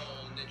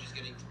 Oh, Ninja's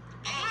getting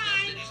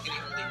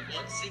only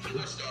 1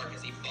 singular star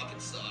because he fucking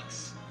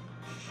sucks.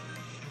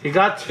 He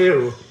got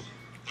 2.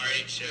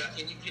 Alright, chat,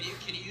 can you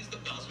use the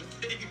Bowser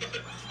thing on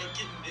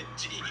fucking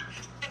Ninja?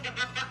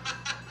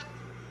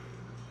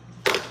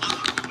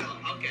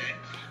 Okay.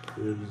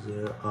 Use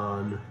it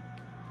on.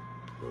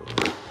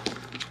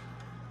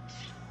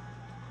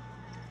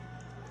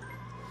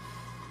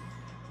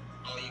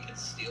 Oh, you can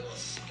steal a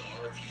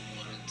star if you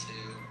wanted to.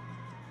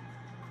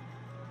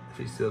 If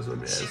he steals from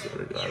me, I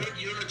swear to God.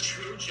 You're a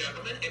true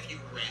gentleman if you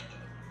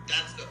random.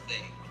 That's the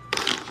thing.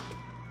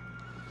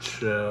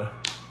 True.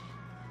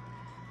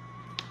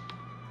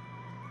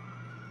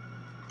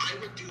 I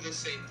would do the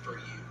same for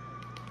you.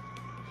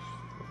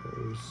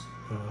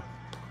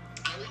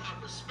 I will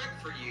have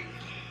respect for you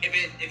if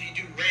you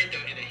do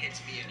random and it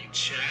hits me anyway.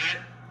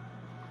 Chat.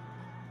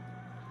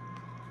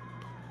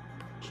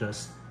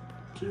 Just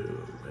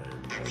do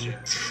random.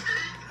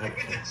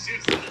 Okay.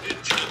 Seriously,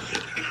 Ninja.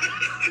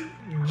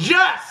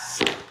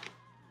 Yes!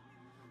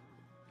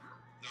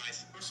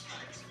 Nice.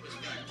 Respect.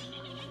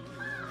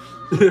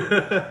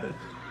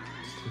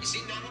 You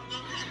see, now I'm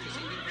not mad because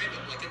you did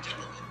random like a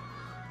gentleman.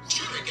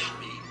 Sure, it got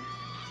me.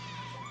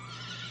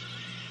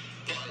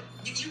 But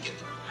you get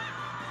the...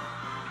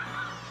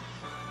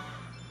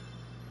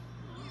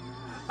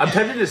 I'm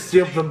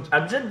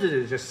tempted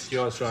to just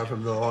steal a star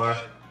from the lore.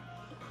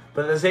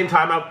 But at the same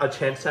time, a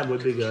chance time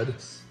would be good.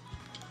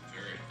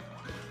 Very.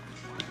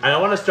 I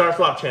don't want to star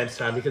flop chance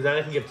time because then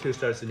I can give 2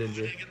 stars to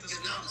Ninja. Get this.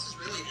 Because now this is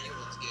really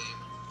anyone's game.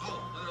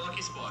 Oh, another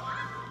lucky spot.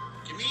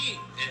 Give me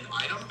an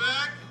item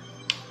back.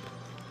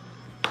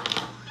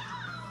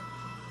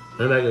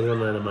 I'm not gonna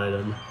land an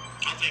item.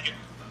 I'll take it.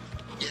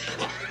 Yeah, it's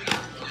better to get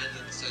one end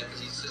of the set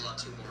because you still have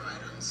 2 more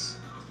items.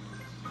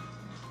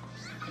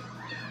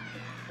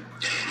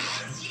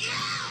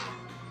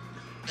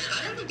 And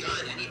I haven't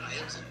gotten any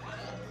items at all.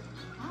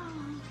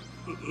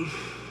 Did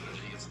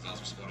he get the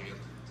Bowser spot again?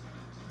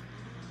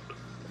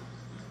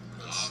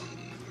 Let's see.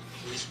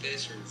 Free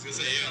space or... I was gonna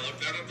say, yeah, look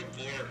down at the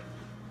board.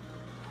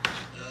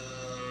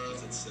 What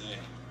does it say?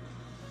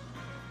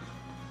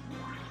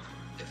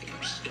 I think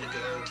I'm just gonna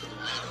go to the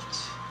left.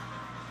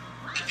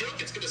 I feel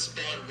like it's gonna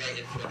spawn right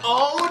in front of me.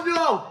 Oh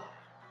no!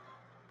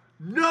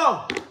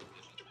 No!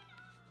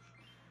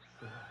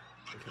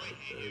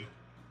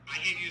 I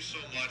hate you so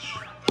much.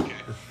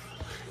 Okay.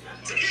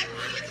 We're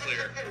in the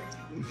clear.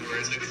 We're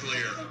in the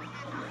clear.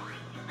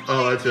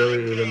 Oh, that's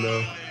really even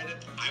though.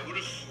 I would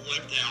have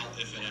flipped out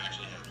if it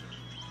actually happened.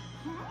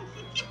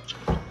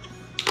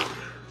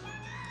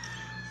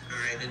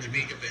 Alright, then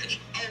Jamaica bitch.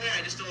 Oh wait,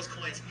 I just stole his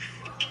coins.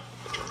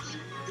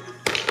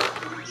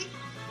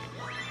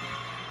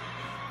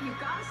 You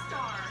got a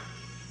star.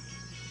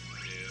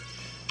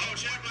 Yeah. Oh,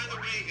 chat, by the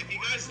way, if you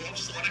guys love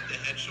Sonic the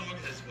Hedgehog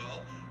as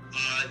well,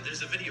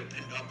 there's a video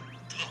pinned up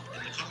top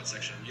in the comment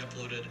section. We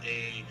uploaded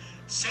a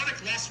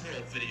Sonic Lost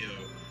World video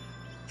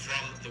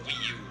from the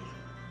Wii U.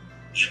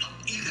 You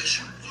guys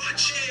should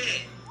watch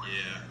it!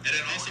 Yeah. And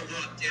then also,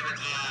 damn it,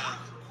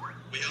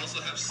 we also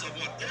have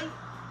someone. Oh,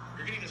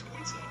 you're getting his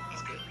points though.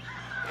 That's good.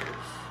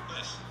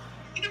 Nice.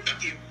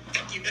 Fuck you.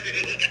 Fuck you.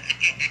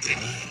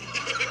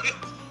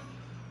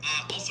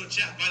 Also,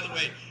 chat, by the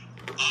way,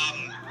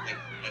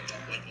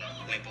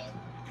 White ball.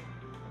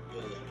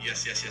 oh,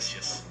 yes.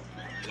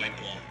 White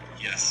ball,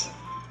 yes.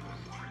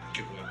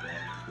 Good white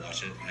ball.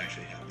 Watch it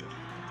actually happen.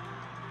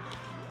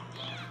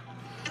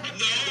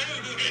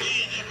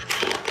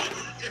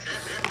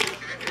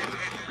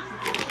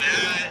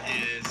 That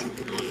is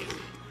crazy.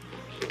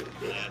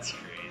 That's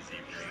crazy,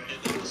 bro.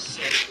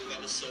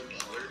 That was so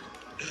baller.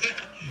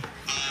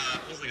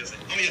 What was I gonna say?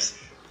 Oh, yes.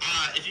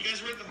 If you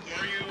guys were at the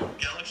Mario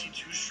Galaxy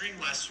 2 stream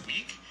last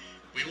week,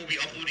 we will be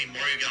uploading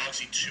Mario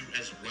Galaxy 2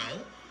 as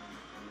well.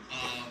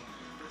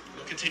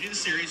 We'll continue the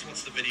series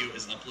once the video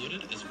is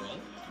uploaded as well.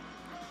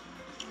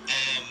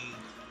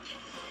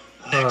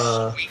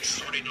 Next week,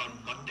 starting on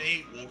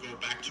Monday, we'll go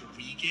back to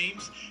Wii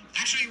games.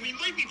 Actually, we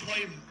might be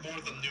playing more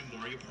of the new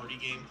Mario Party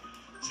game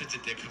since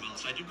it did come out.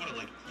 So I do want to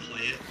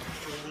play it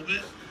for a little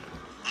bit,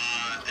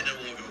 and then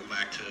we'll go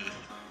back to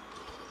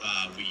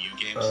Wii U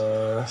games.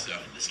 So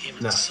this game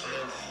is so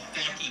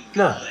fucking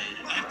good.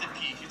 I have to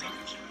pee. You're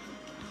talking shit.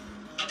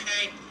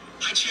 Okay,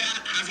 hi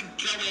chat, how's it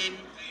going?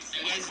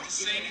 You guys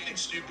say anything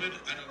stupid?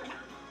 I don't care.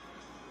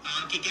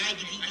 Okay,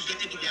 guys,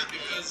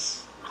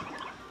 Because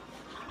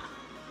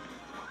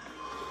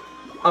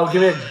Oh,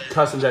 give me a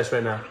custom dice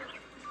right now.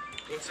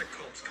 what's it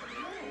called? It's coming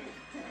up.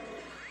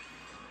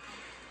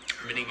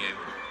 Minigame.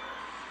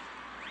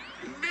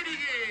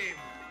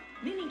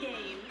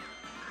 Minigame.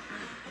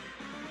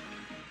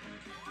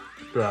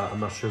 Bro, a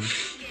mushroom.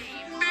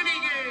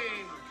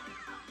 Minigame.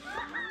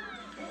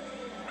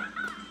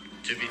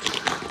 To be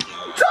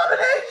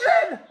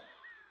Domination!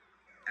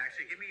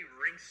 actually, give me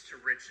Rinks to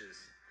Riches.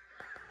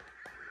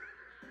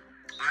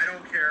 I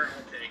don't care.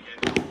 I'll take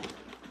it.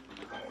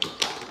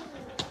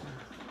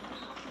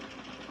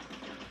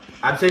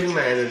 I'm saving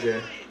my energy.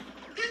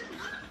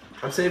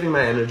 I'm saving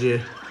my energy.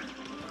 Are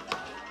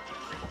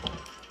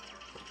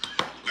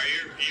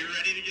you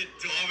ready to get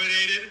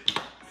dominated?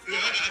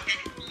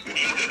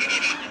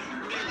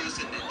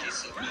 listen, Ninja's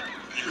so fucking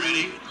You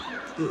ready?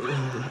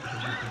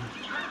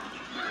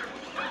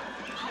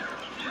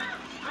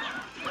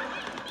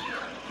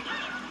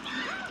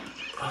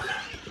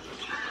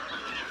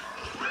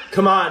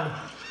 Come on!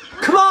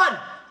 Come on!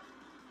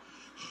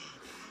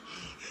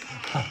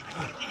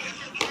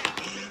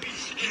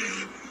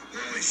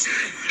 Holy shit!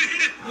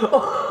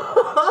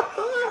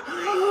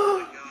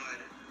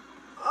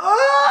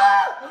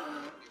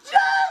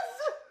 Yes!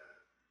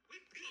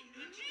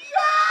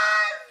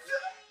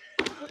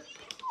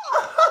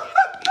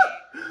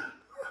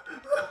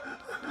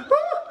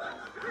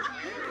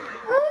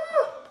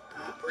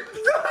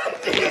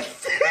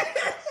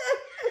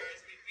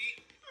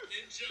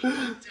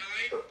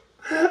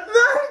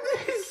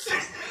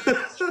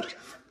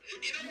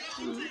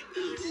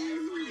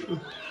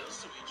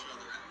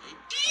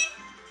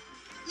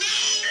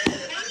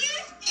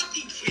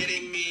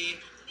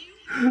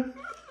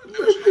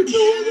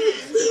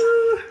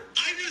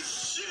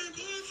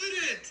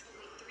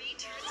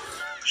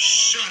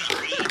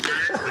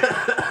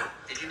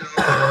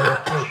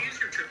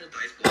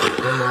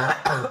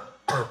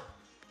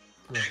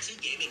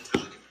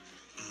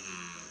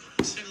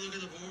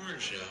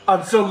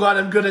 I'm so glad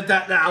I'm good at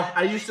that now.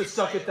 I used to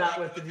suck at that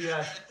with the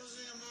DS.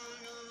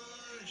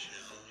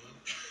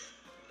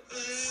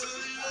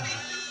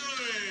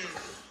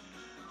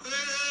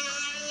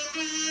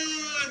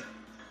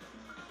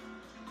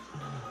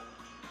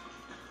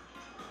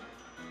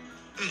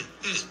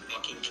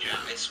 fucking cat,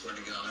 I swear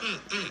to God.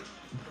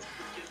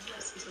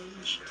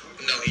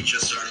 No, he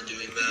just started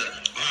doing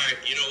that. Alright,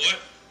 you know what?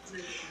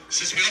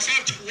 Since we also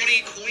have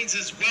 20 coins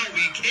as well,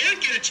 we can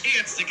get a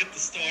chance to get the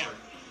star.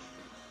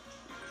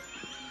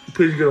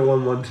 Please get a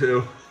 1-1-2. You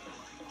know what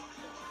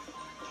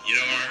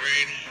I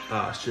mean?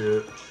 Ah,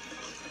 shit.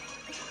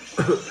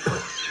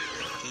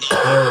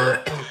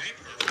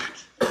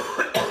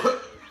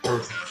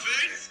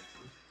 Perfect.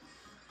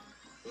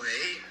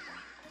 Wait.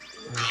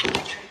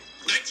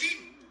 19.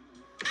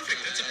 Perfect.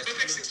 That's a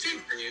perfect 16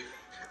 for you.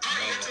 Oh,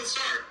 you got to the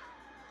start.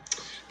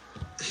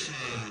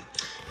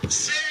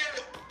 So,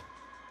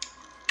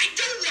 I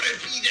don't want to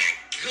be that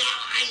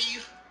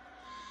guy.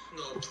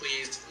 No,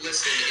 please.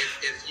 Listen,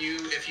 if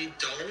you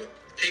don't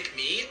pick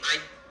me, I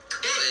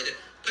could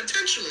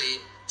potentially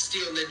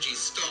steal Ninja's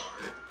star.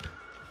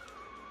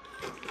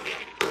 You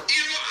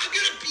know, I'm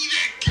gonna be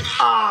that guy.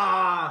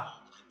 Ah!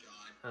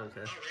 Oh my god.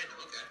 Okay. Oh, random,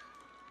 okay.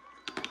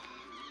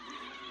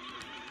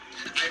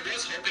 I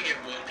was hoping it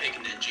would pick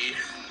Ninja.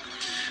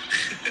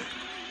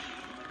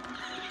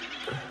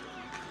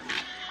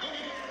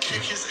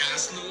 Kick his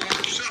ass in the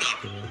wall. Shut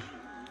up.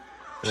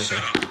 Okay.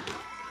 Shut up.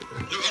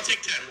 No, I'll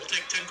take 10. We'll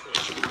take 10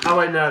 coins. Oh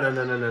wait, no.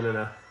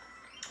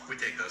 We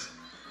take those.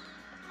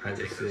 I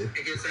just see.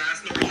 Kick his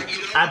ass in the wall. You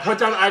know, I put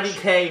down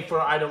IDK for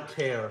I don't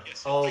care.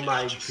 Oh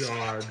my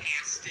god.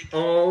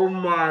 Oh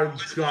my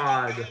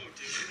god.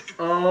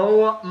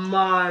 Oh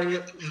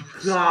my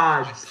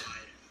god.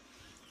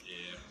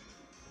 Yeah.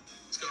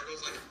 Scar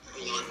goes like,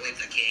 long live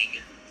the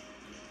king.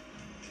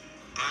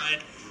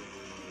 I'd...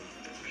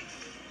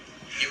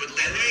 You would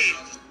let wait.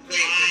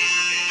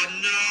 Oh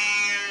no!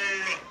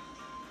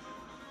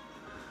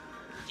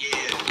 Yeah,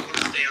 I want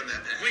to stay on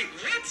that path. Wait,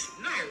 what?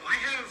 No, I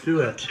have Do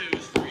 1, it. 2,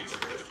 3,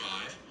 4,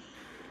 5,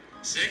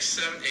 6,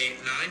 7,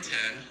 8, 9,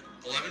 10,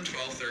 11,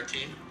 12,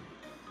 13.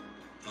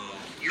 Oh.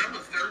 You're on the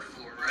 3rd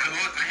floor, right?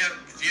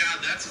 Yeah,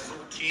 that's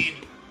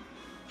 14.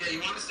 Yeah, you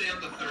want to stay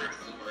on the 3rd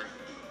floor.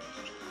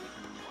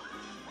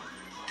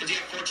 Because you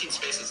have 14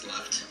 spaces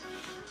left.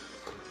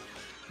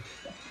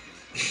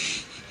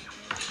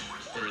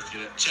 We're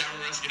risking it. Chat,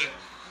 we're risking it.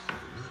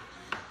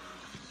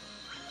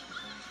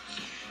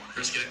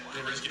 Risk it.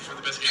 We'll risk it for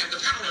the biscuit. And the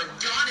power of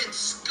God and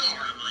Scar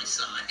on my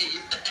side.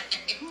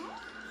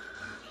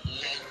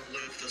 Long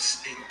live the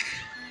stink.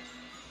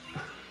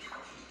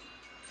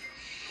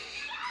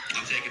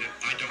 I'm taking it.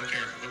 I don't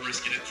care. We're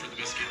risking it for the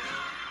biscuit.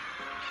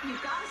 You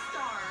got a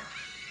star.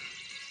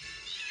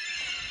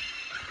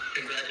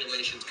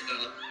 Congratulations,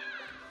 Kyle.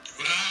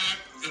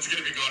 It's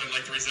gonna be gone in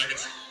like 3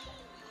 seconds.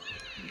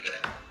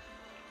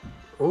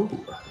 Oh,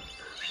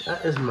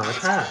 that is my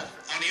path.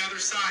 On the other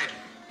side.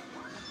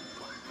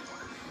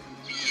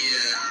 Yeah.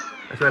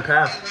 That's my Oh,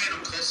 path. wait,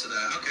 I'm close to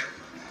that. Okay.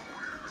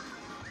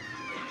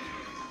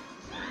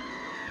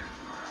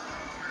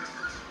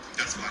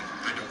 That's fine.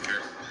 I don't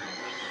care.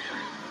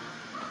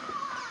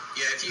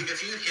 Yeah, if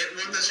you hit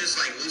one that's just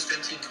like lose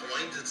 15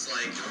 coins, it's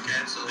like,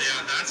 okay, so...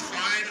 Yeah, that's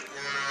fine.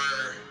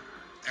 Or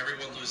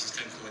everyone loses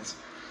 10 coins.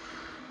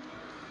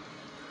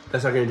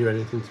 That's not gonna do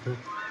anything to me.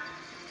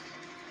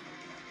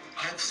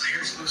 All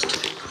players lose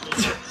 10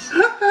 coins.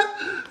 Oh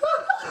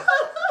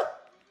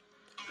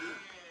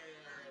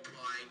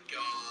my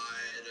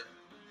god.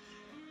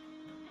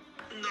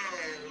 No,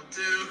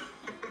 dude.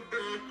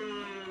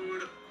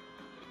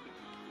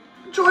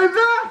 Join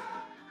back!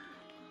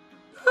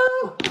 No!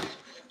 Oh,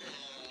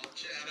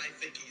 Chad, I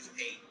think he's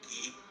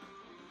achy.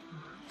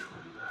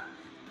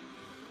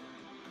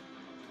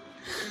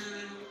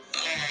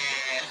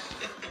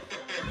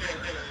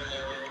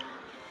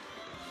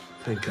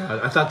 Thank God.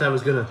 I thought that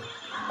was gonna.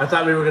 I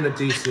thought we were gonna I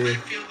DC.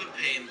 feel the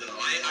pain, though.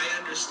 I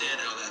understand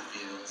how that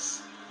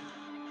feels.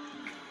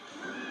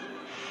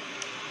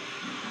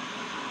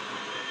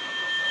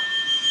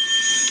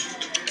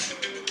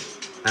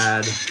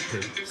 Add.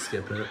 Okay,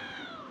 skip it.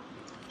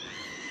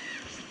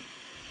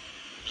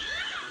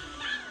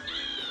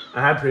 I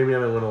had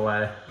premium and went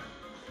away.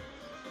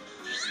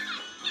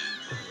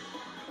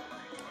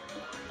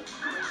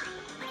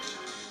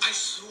 I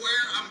swear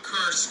I'm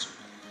cursed.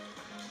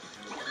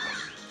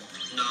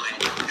 9,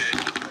 okay.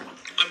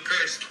 I'm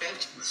cursed. 12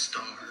 to the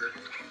star.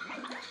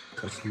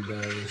 Custom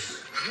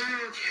dice.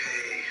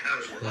 Okay, that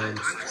was a long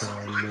Times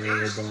time. time.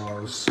 Mirror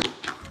balls.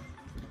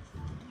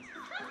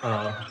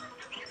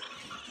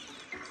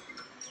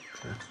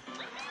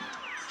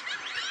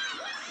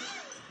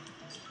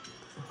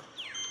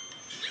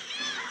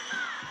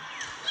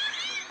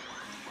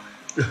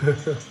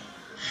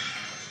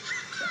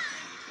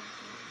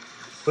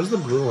 Where's the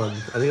blue one? I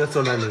think that's the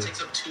one I That need.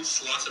 takes up 2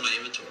 slots in my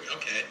inventory.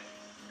 Okay.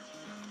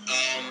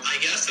 I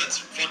guess that's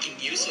fucking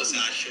useless,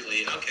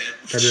 actually. Okay.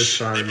 That is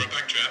They fine. brought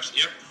back traps.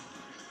 Yep.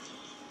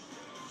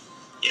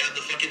 Yeah,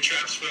 the fucking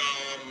traps from,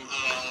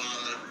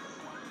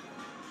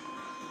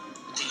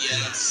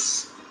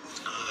 DS.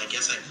 I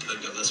guess I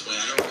could go this way.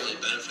 I don't really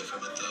benefit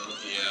from it, though.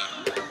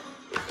 Yeah.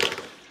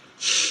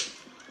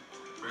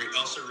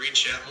 Also read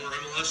chat more,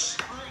 MLS.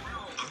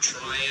 I'm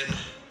trying.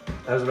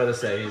 I was about to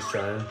say he's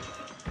trying.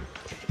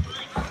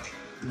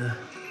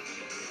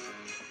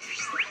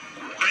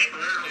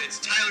 It's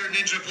Tyler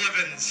Ninja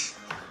Blivens.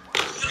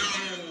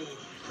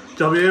 No.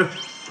 W.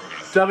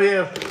 W.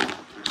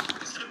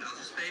 Instead of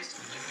Bowser Space,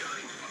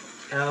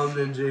 you've got L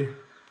Ninja.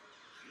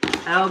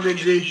 L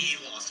Ninja. He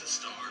lost a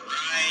star,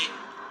 right?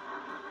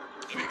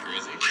 That'd be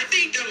crazy. I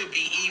think that would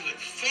be even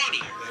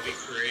funnier. That'd be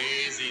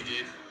crazy,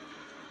 dude.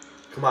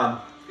 Come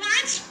on.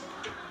 What?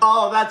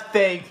 Oh, that's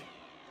fake.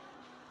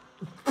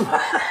 Wow.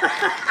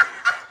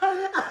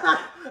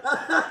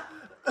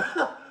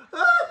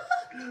 Wow.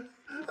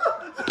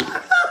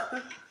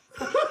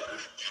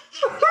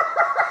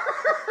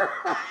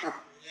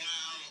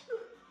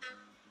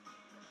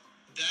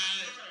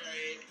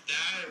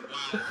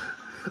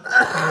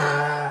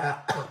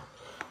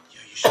 Yo,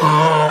 you should.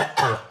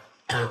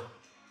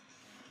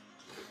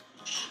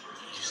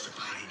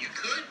 You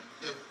could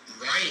look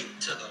right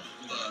to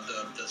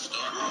the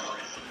star. Oh.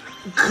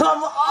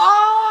 Come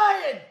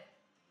on!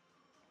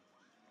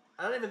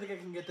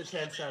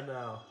 chance I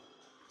know.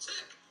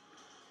 Sick.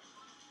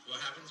 What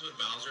happens when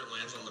Bowser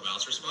lands on the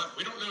Bowser spot?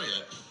 We don't know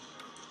yet.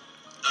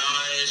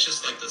 It's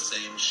just like the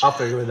same shit I'll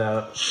figure it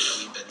out. that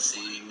we've been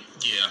seeing.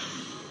 Yeah.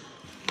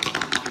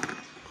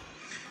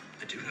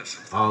 I do have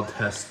something. I'll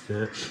test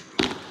it.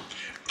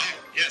 Oh,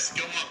 yes,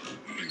 go up.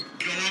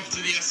 Go up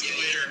to the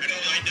escalator and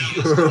lie down.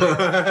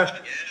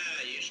 Yeah,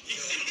 you should go.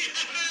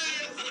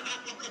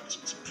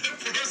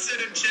 Bro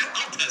said in chat,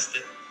 I'll test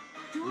it.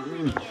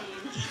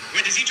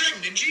 Wait, does he drag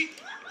Ninja?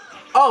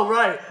 Oh,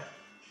 right. Oh,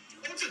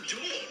 it's a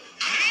duel.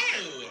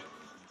 Ow!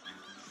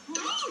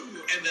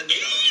 And then the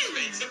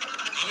Bowser.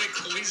 How many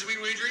coins are we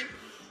wagering?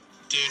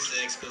 Dude,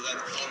 6, because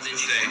that's all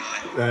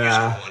Ninja.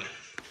 Yeah.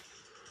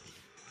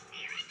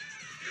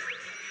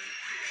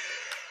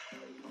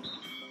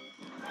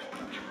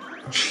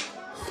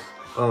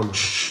 Oh,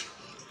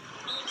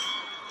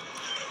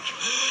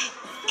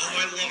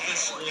 I love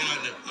this one.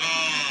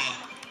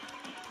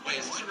 Wait,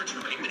 is this a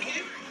returning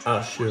minigame?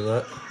 Oh, shoot,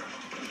 what?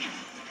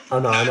 Oh,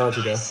 no, I know what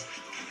to do.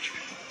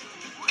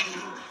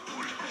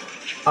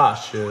 Ah,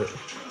 shoot.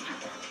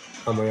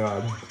 Oh, my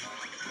God.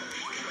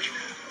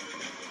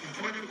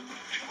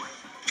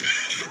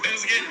 That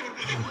was good.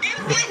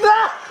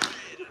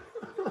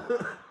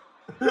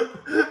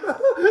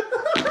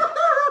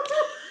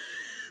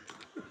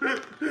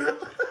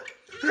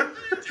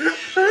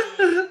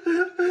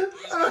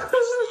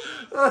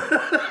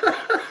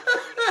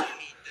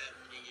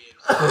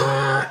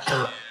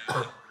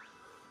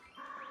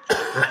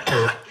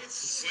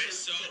 Wait,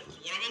 so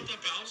what about the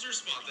Bowser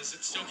spot? Does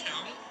it still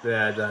count?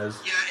 Yeah, it does.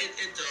 Yeah,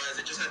 it does.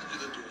 It just had to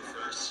do the duel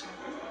first.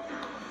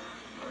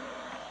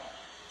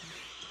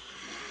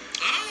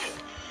 Oh!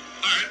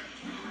 Alright.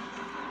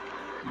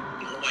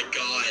 Oh my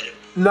god.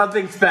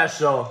 Nothing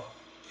special.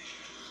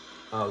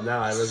 Oh,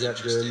 now I regret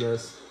doing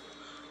this.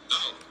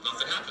 Oh,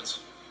 nothing happens.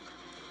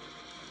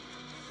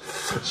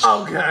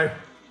 Okay.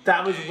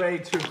 That was way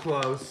too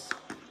close.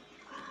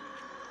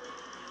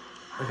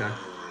 Okay.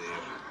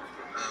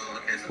 Oh,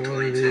 okay, so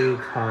 42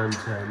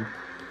 content.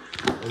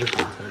 What is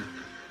content?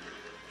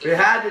 We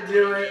had to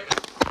do it.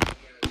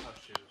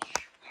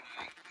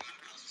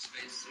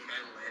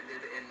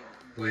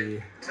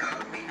 We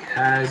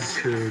had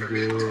to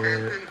do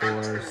it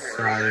for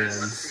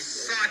science.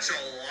 Such a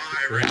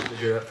We lie, had to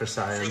do it for For the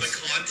science.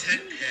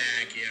 content?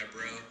 Heck yeah,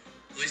 bro.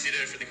 At least you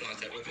did it for the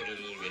content. We'll put it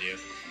in a little video.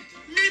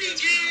 Mini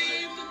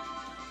game!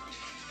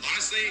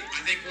 Honestly,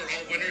 I think we're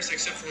all winners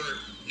except for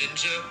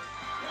Ninja.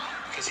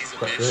 Because he's a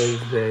But bitch.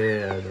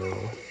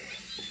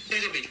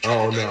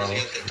 Oh no.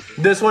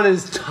 This one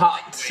is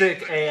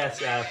toxic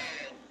ASF.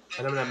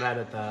 And I'm not mad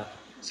at that.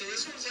 So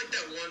this one's like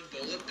that one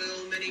bullet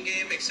bill mini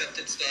game, except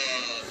it's the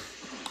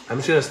I'm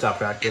just gonna stop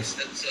practice.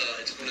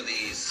 it's one of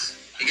these.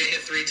 You get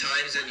hit 3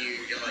 times and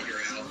you're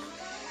out.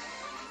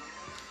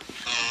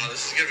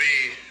 This is gonna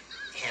be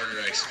harder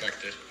than I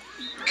expected.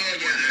 Oh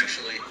yeah,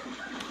 actually.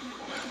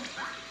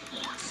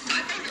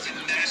 I thought it was a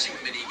mashing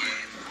mini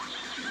game.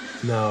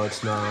 No,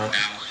 it's not.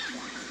 Ow.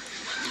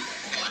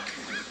 Fuck.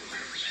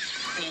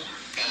 Oh,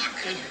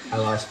 fuck. I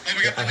lost. Oh,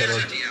 we got the I hit mash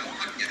him. empty out.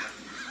 Fuck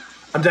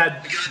yeah. I'm dead.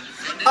 We got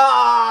funded.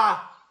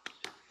 Ah!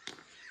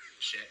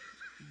 Shit.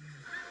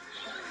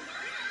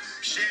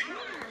 Shit.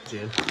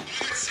 Dude.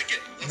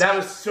 Second. That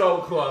was so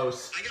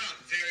close. I got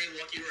very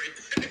lucky right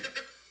there.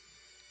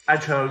 I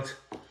choked.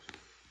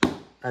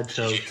 I Alright,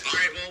 choked.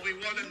 well, we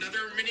won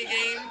another mini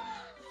game. I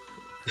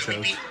Then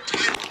we choked.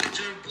 beat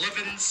Ninja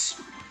Blevins.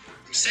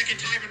 Second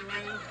time in a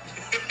row.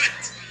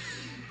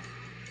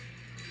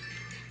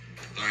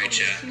 Alright,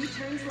 chat. 2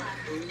 turns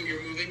left. Ooh,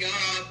 you're moving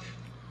up.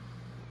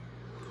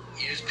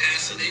 You just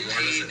passed the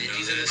Ninja.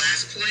 Ninja's in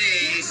last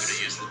place. I'm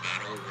gonna use the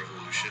Battle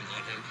Revolution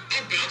on him.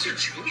 Oh, Bowser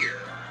Jr.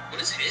 What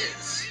is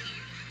his?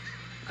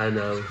 I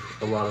know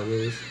a lot of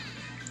these.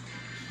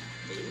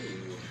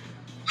 Ooh.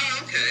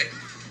 Oh, okay.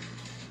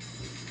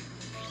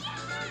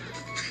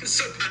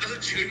 So Bowser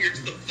Jr.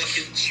 is the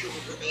fucking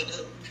jewel.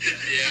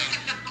 Yeah.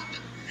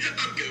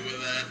 I'm good with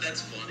that.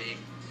 That's funny.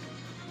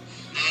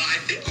 I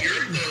think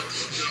you're the...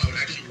 No,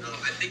 actually, no.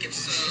 I think it's,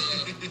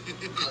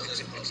 Bowser's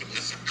supposed to be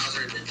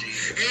Bowser and Ninja.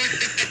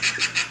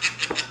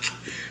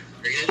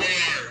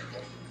 Lamar,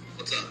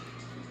 what's up?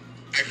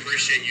 I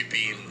appreciate you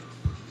being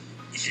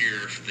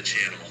here for the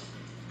channel.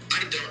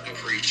 I don't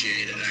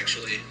appreciate it,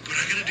 actually. But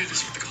I gotta do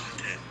this for the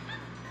content.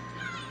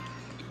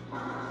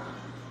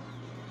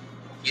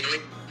 You know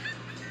what?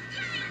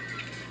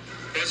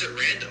 Was it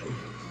random?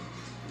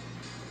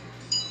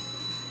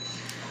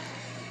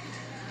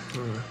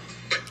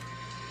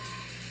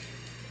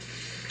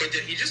 Wait,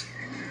 did he just...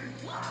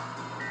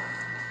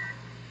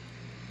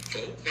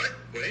 Oh, what?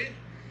 Wait.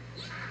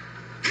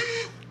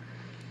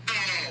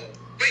 Oh,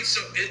 wait,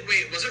 so,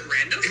 wait, was it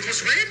random? It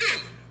was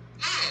random!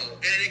 Oh,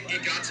 and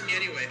it got to me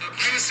anyway.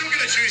 Okay. I was still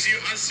gonna choose you.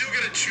 I was still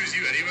gonna choose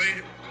you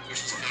anyway,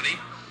 which is funny.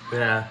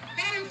 Yeah.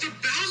 Oh, the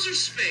Bowser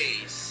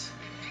space!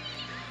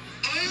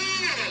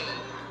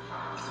 Oh!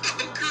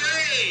 Oh,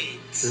 great!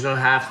 There's no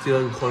half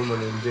stealing coin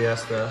one in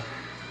DS though.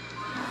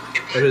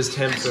 It was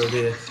 10 for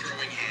D.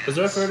 Was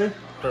there a 30?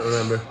 I don't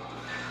remember.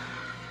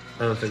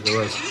 I don't think there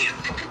was. No,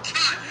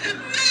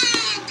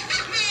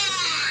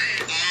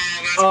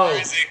 Oh.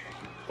 crazy.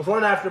 Before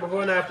and after,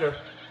 before and after.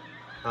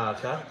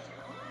 Okay.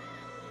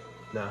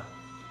 No.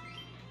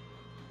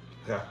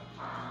 Okay.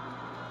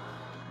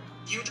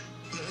 You. So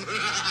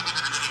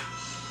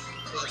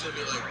that's gonna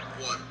be like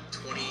what?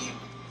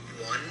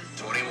 21?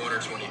 21 or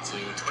 22.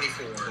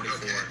 24. 24.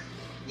 Okay.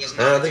 Wasn't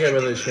I don't that think I a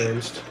really big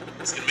changed.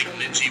 It's gonna make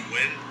Ninja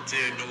win.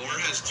 Dude, Noir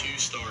has 2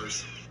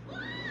 stars.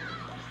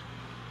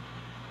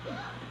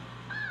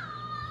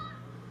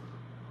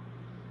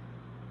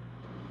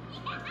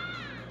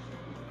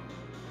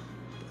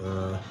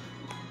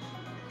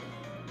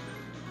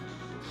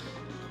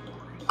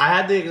 I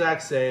had the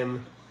exact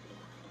same.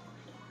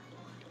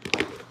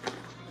 I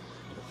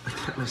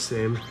got the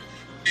same.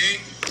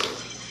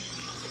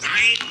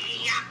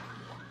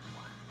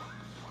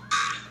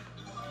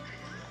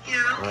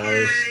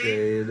 I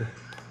stayed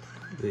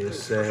the Wait,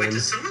 same.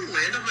 did someone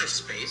land on my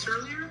space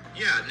earlier?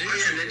 Yeah, Oh,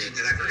 yeah, Ninja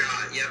did. I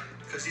forgot. Yep.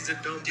 Because he's a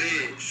dumb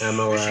bitch.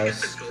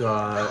 MLS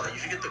got You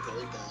should get the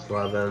gold ball.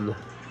 11.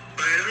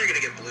 But I know you're gonna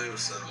get blue,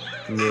 so.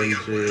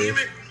 Ninja Damn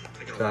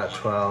it. got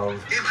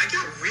 12. Damn, I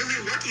got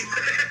really lucky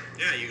there.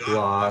 Yeah, you got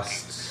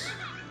Lost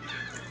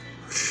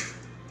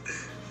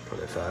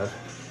 25.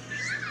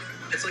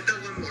 It's like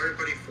that one Mario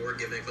Party 4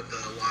 gimmick with the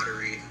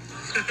lottery.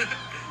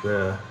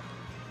 Yeah.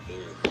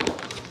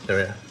 There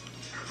we go.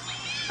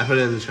 I put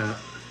it in the chat.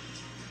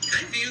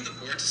 Can I view the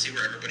board to see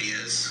where everybody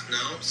is? No?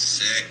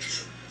 Sick.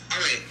 Oh,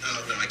 wait.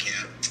 Oh, no, I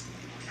can't.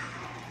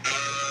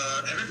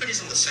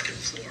 Everybody's on the second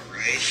floor,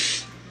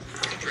 right?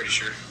 I'm pretty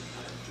sure.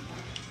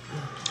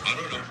 I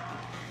don't know.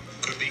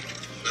 Could be.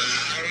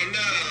 I don't know.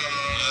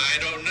 I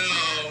don't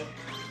know.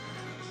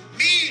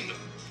 Meme!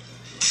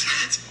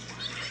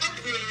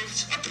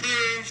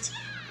 Approved.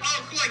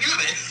 Oh, cool, I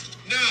got it.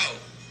 No!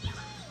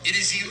 It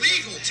is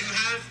illegal to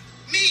have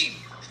meme!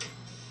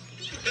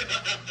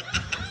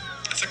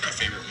 That's like my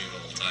favorite meme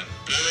of all time.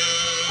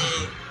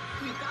 Boo!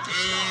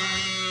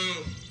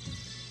 Boo!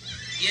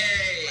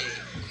 Yay.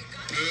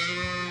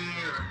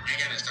 I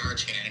gotta start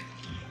chatting.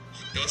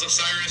 Yo, what's up,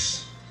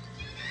 Cyrus?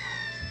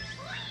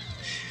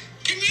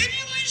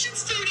 Congratulations,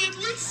 student!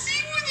 Let's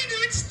see where the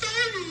next star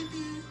will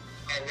be.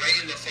 Oh, right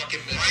in the fucking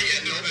middle. Right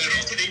in the Nobody's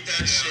middle. getting that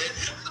Yeah. shit.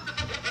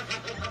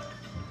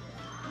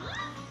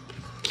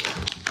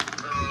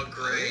 Oh,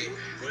 great.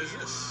 What is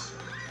this?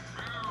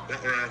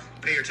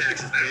 Pay your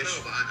taxes, I don't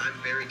know, but I'm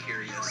very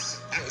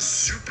curious. Oh,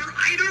 super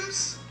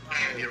items? Oh,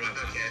 you don't have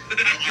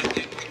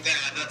okay.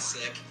 That's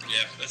sick.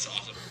 Yeah, that's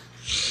awesome.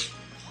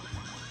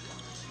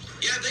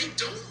 Yeah, they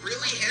don't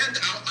really hand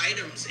out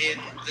items in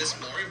this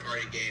Mario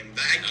Party game.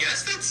 But I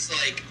guess that's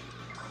like.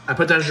 I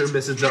put down who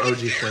misses the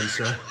pretty OG fair,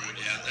 Quincer.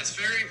 actually. Yeah, that's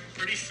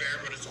pretty fair,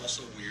 but it's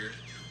also weird.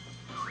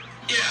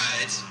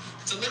 Yeah, it's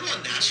a little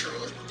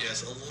unnatural. Yeah,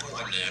 it's a little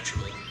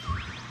unnatural.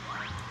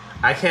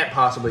 I can't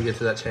possibly get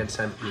to that chance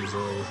time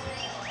easily.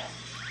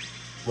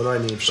 What do I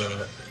need for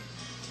it?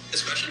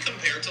 Especially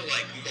compared to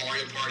like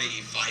Mario Party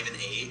 5 and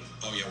 8.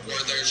 Oh yeah, Where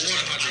there's just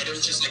like 100%.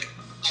 items just like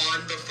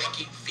on the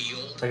fucking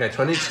field. Okay, as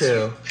 22.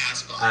 you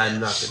pass by I'm it.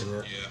 not getting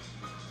it. Yeah.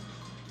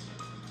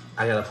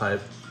 I got a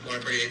pipe.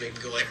 Mario Party 8 make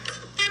me go like.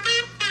 I'm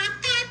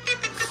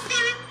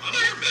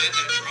more mad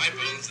that Dry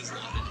Bones is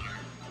not in here.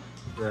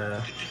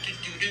 Yeah.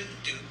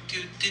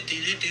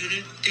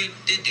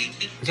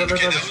 Is that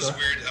Okay, not that was stuff?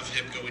 weird of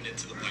him going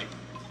into the pipe.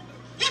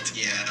 What?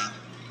 Yeah.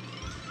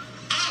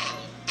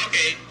 Oh,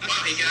 okay.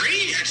 Wow,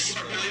 he actually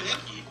got really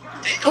lucky.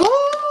 Damn.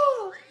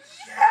 Oh!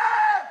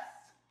 Yes!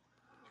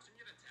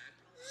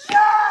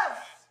 Yes!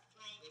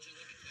 Would you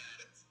look at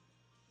that?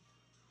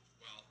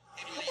 Well,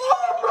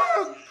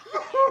 Oh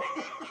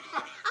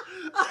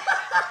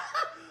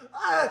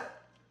my!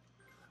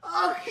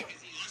 Okay.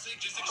 honestly,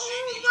 just exchange. Oh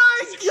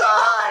my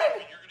god!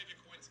 You're gonna get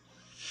coins.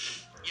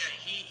 Yeah,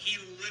 he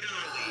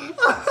literally.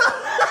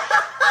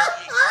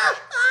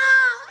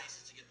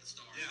 Spaces to get the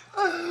star.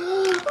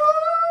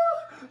 Yeah.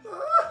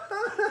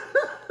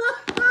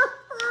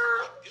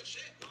 Good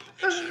shit.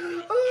 Good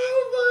shit. Oh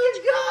my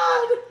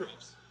god!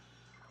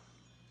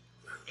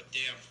 But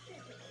damn.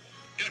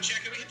 Yo,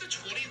 Jack, can we hit the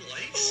 20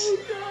 likes? Oh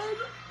my god!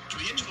 Can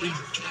we hit 20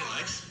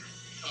 likes?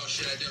 Oh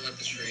shit, I didn't like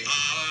the stream.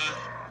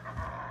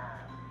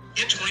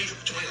 Hit 20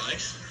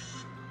 likes.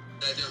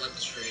 I didn't like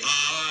the stream. You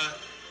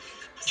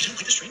didn't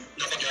like the stream?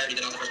 No, fuck you, I already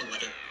did. I was the first one to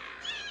like it.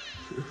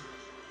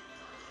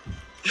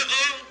 No,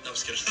 no, I'm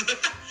just kidding.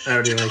 I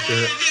already liked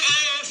it.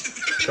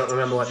 No. Don't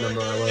remember what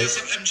number I Yo, was.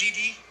 some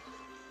MGD.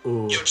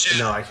 Ooh, Yo, Chad.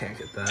 no, I can't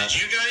get Did that.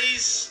 you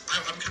guys,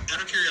 I'm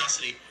out of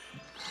curiosity,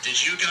 did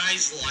you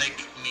guys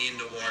like me and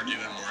Noir doing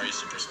Mario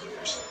Super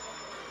Slippers?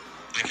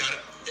 I got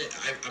it.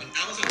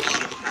 That was a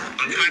lot of fun.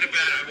 I'm kind of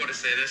bad, I want to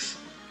say this,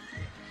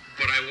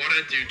 but I want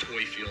to do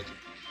Toy Field.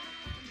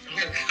 Oh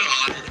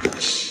god.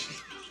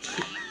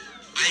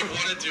 I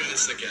want to do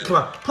this again. Come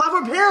on.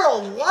 Platform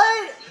Hero, what?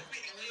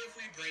 Only if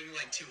we bring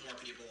like 2 more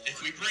people.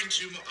 If we bring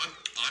 2 more,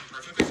 I'm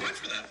perfectly fine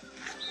for that.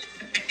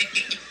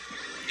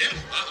 Yeah,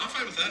 I'm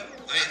fine with that.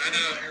 I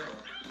know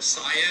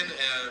Cyan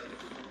and...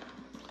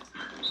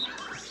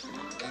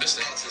 I missed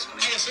it. Oh,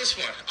 it's this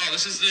one. Oh,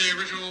 this is the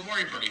original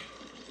Mario Party.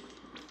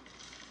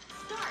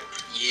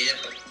 Yep.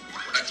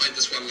 I played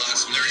this one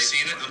last Never night.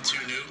 seen it? I'm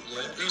too new.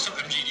 Lol. Hey, what's up,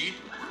 MGD?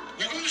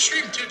 Welcome to the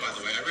stream, too, by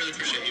the way. I really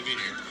appreciate you being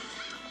here.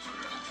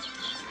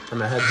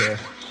 I'm ahead here.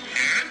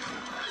 And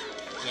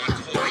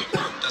 1 coin.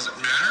 Doesn't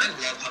matter.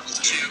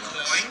 2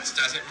 coins.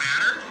 Doesn't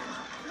matter.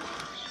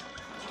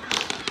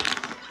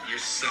 You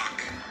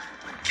suck.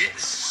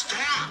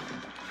 Stop.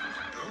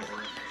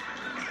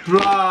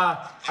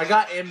 Bruh, I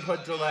got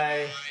input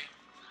delay.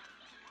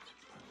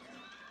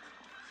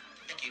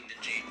 Fucking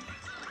Ninja.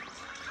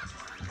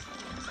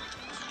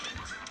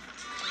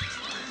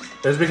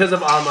 It's because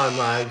of online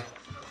lag.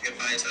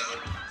 Goodbye, Toad.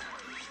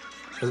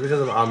 It's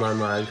because of online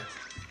lag.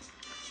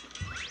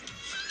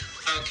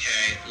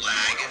 Okay,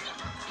 lag.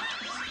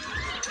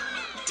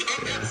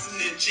 That's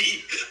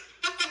Ninja.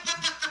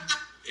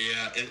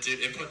 Yeah, dude,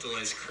 input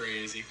delay is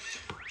crazy.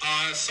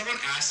 Someone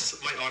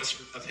asked my honest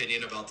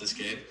opinion about this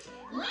game.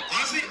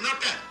 Honestly,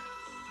 not bad.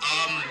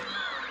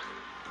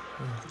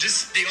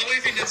 Just the only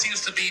thing that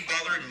seems to be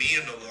bothering me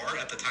and Noir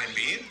at the time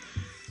being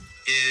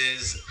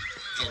is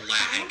the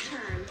lag.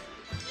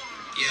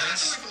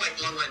 Yes,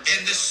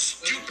 and the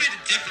stupid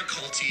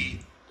difficulty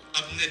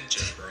of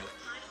Ninja, bro.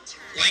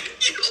 Like,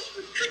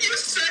 You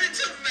set it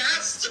to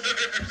master.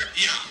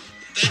 yeah,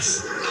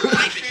 that's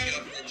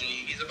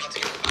He's about to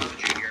get Papa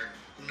Junior.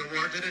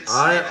 Noir didn't say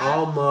I that.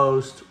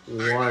 almost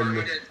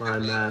won my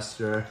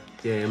master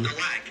game. The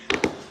lag.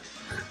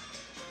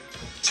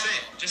 Say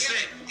it. Just say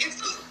it.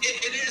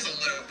 It is a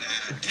little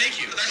bad. Thank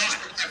you. But that's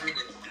God. just for every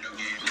Nintendo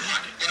game.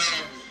 God.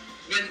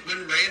 But when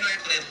Ray and I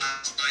played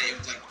last night, it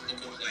was like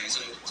local play,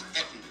 so it was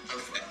fucking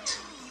perfect.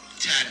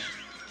 10.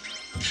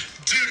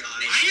 Dude, I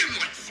am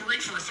like 3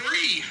 for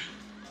 3.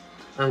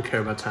 I don't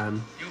care about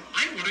time.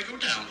 I want to go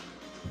down.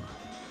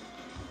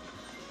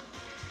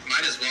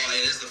 Might as well.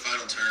 It is the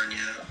final turn,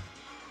 yeah.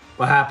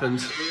 What happened?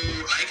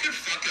 Ooh, I could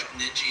fuck up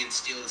Ninja and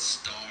steal a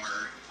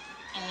star.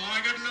 Oh,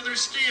 I got another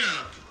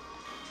stamp.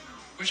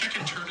 Wish I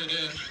could turn it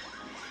in.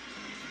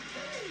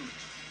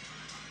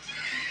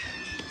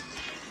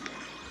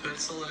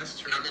 That's the last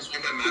turn. I almost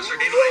won my master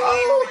game.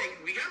 Like,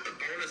 we got the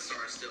bonus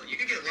star still. You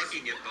could get lucky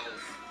and get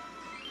both.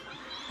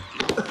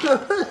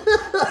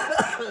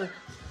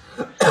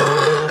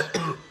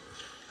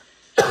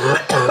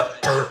 Remember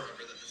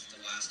that this is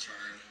the last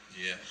turn.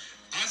 Yeah.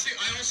 Honestly,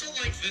 I also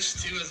like this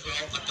too as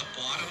well. At the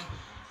bottom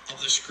of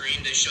the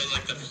screen, they show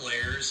like the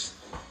players'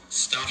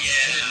 stuff.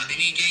 Yeah. And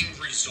mini game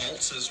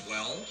results as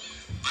well.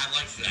 I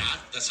like that.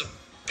 That's a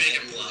big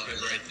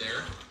improvement right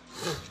there.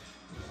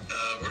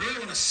 Where do I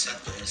want to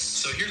set this?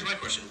 So here's my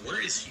question. Where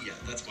is he at?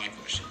 That's my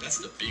question. That's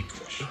the big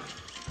question.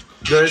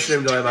 Good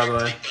stream delay, by the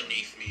way.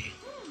 Beneath me.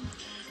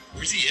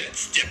 Where's he at?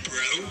 Step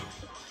bro.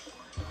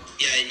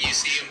 Yeah, you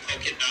see him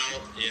poking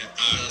out. Yeah.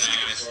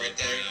 Nice. Right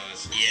there.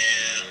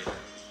 Yeah.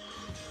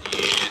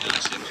 Yeah,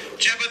 nice.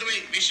 Chat, by the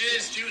way, make sure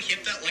to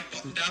hit that like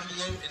button down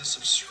below and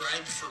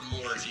subscribe for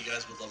more if you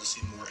guys would love to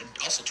see more. And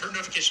also turn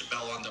notification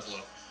bell on down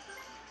below.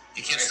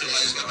 You can't Alright, still so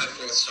I just got my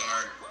 4th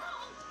star.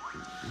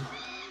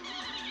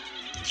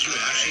 You I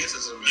actually, guess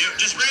it's a yeah,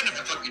 just random.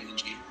 I fucking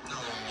Ninja. No.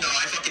 No,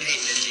 I fucking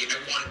hate Ninja.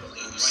 I want to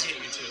lose. I hate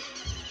you too.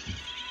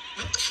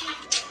 What the fuck?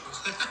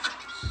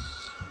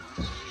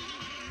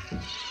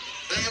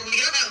 Well, we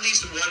got at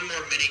least one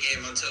more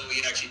minigame until we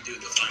actually do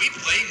the final.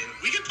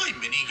 We could play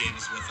mini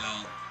games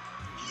without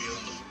being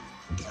on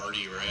the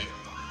party, right?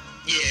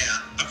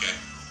 Yeah. Okay.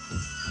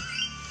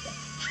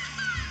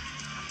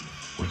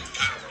 I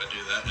kind of want to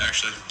do that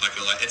actually. Not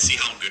gonna lie, and see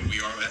how good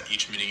we are at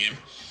each mini game.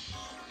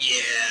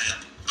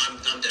 Yeah. I'm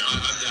down.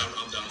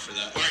 I'm down for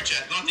that. All right,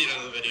 chat. Not the end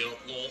of the video.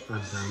 Lol.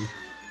 I'm down.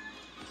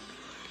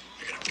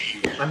 You're gonna be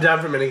here. I'm down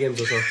for minigames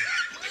also.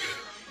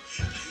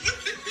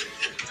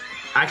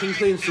 I can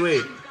clean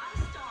sweep.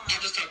 I'll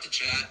just talk to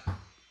chat.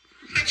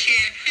 Hi,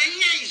 chat. How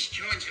you guys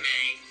doing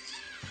today?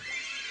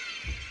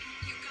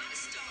 You got a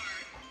star.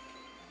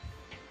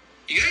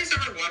 You guys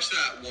ever watch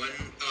that one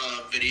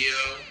video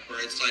where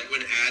it's like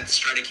when ads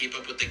try to keep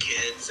up with the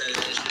kids and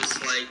it's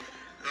just like,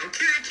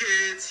 okay,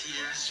 kids,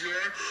 here's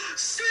your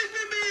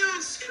Sigma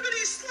meals,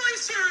 Skibbity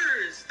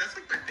slicers. That's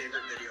like my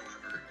favorite video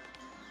ever.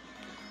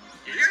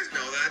 Did you guys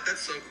know that?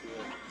 That's so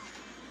cool.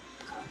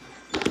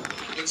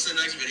 What's the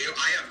next video?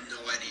 I have no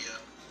idea.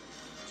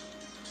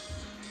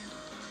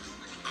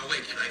 Oh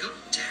wait, can I go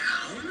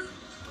down?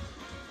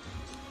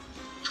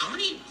 How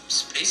many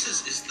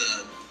spaces is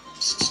the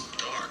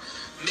star?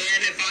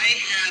 Man, if I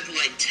had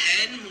like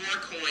 10 more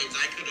coins,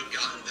 I could have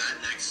gotten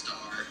that next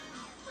star.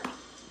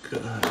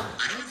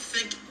 I don't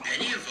think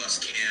any of us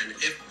can.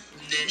 If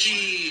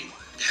Ninja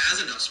has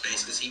enough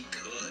space, because he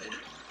could.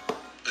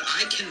 But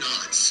I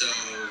cannot, so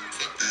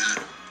fuck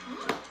that.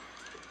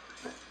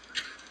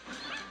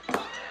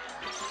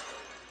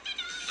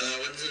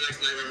 When's the next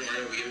Nightmare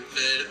Mario Wii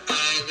vid?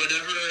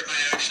 Whenever I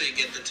actually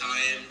get the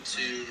time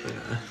to...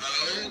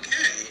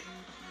 Okay.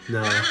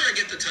 No. Whenever I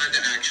get the time to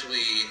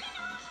actually...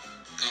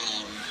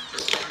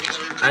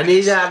 I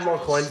need to have more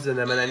coins in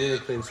them, and I need a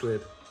clean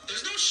sweep.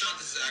 There's no shot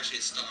this is actually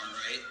a star,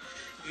 right?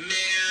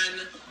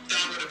 Man,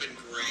 that would have been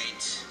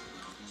great.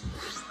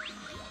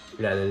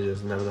 Yeah, they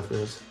doesn't have enough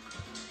moves.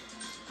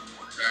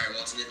 Alright,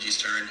 well, it's Ninja's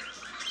turn.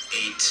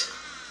 8.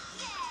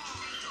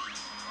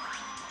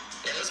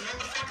 this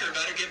motherfucker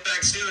better get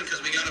back soon because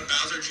we got a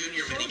Bowser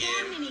Jr.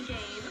 minigame.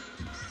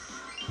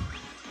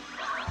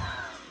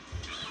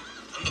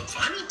 On the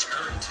final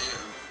turn, too.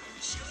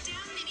 Showdown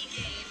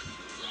minigame.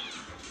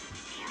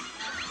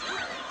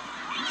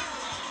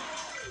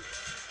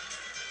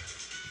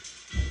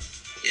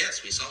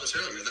 Yes, we saw this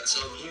earlier. That's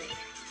so cool.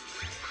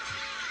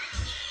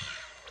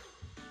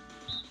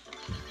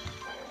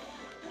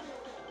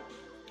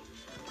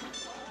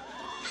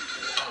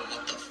 Oh,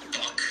 what the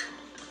fuck?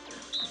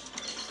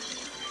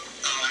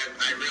 Oh,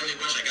 I really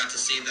wish I got to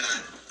see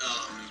that,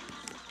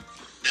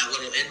 that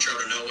little intro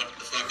to know what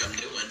the fuck I'm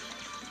doing.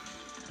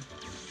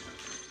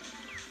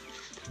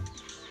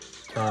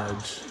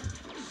 Dodge.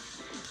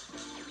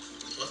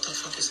 What the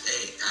fuck is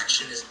A?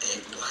 Action is A.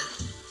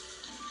 What?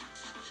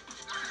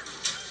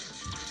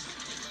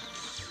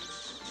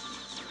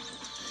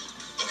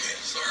 Okay,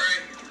 sorry.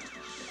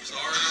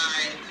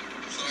 Sorry.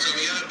 So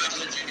we got a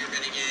Bowser Jr.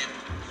 minigame.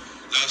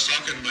 I was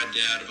talking to my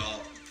dad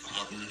about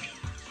hunting.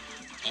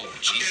 Oh,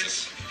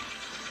 Jesus.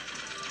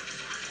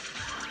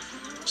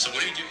 So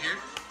what do you do here?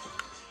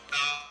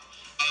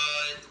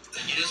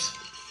 You just,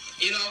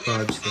 you know,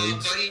 Dodge if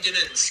things. Buddy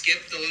didn't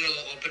skip the little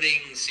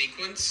opening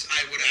sequence,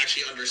 I would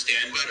actually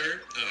understand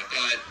better.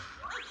 But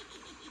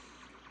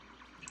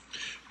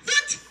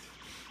what?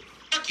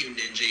 Fuck you,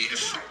 Ninja.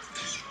 Fuck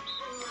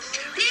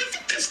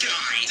this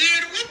guy,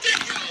 dude. What the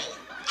hell?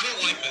 I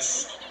don't like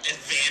this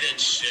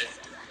advantage shit.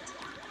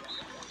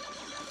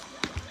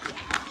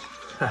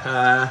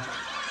 Haha.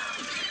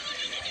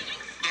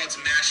 Oh, it's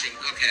mashing.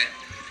 Okay.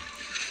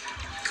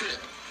 Cool.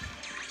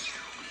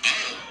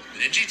 Oh,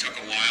 Ninja took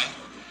a while.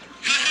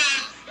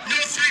 Haha! No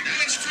 3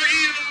 points for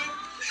you!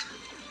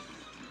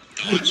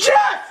 Dodge.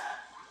 Yes!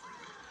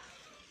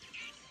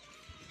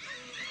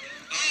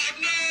 Oh,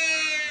 no!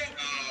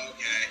 Oh,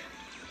 okay.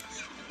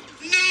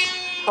 No!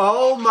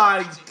 Oh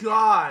my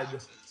god.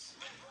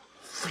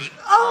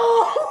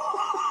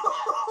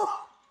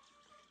 Oh!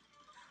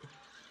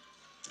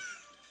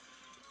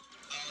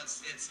 Oh,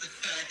 it's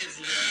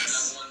Yes!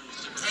 that one.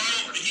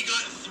 Bro, he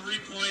got 3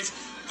 points.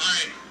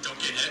 Alright, don't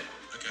get hit.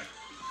 Okay.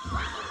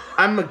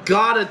 I'm a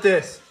god at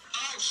this.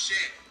 Oh,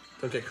 shit.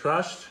 Don't get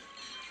crushed.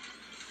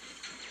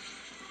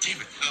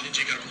 Damn it.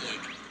 Ninja got a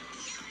point.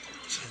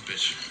 Son of a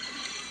bitch.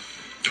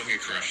 Don't get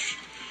crushed.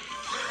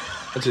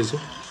 That's easy.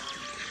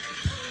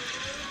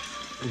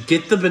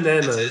 Get the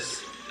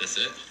bananas. That's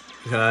it?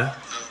 Okay.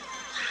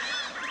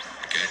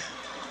 Okay.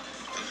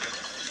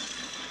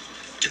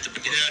 Get the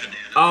banana.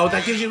 Oh,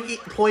 that gives you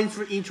points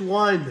for each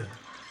one. God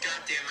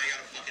damn, I got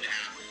a fucking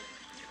apple.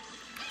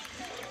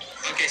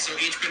 Okay, so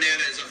each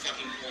banana is a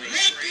fucking point.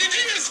 What?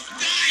 Ninja has 5!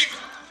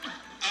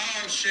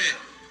 Oh, shit.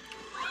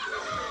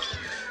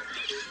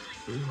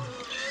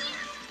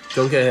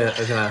 Don't get hit.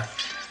 Okay.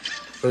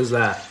 What is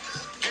that?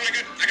 Oh,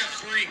 I got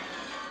 3.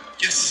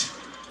 Yes.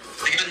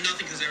 I got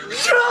nothing because everybody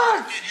Yes!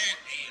 get hit.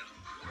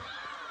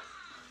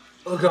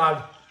 Damn. Oh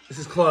god. This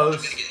is close.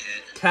 I'm gonna get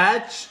hit.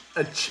 Catch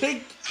a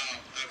chick. Oh,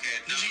 okay.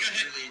 No, Ninja got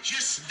hit. really,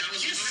 Yes. that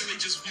was literally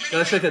just one.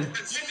 Got a chicken.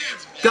 That's-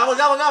 Going,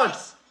 going, going.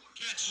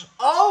 Catch.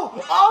 Oh,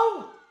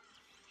 oh.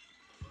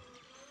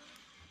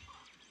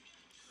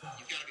 You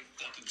gotta be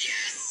fucking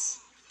yes.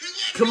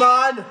 Come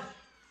on. Final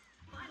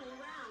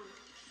round.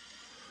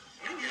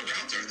 How many more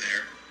rounds are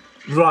there?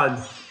 Run. Oh, oh.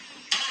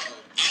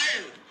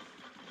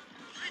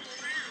 Final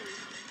round.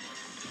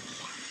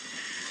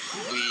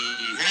 We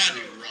Run.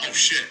 Oh,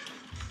 shit.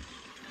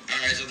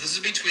 Alright, so this is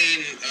between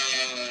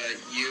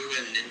you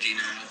and Ninja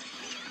now.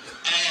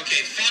 Oh,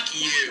 okay, fuck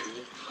you.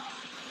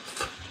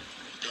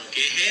 Don't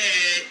get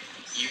hit.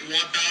 You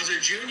want Bowser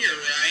Jr.,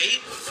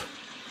 right?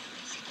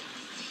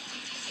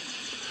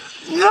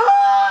 No.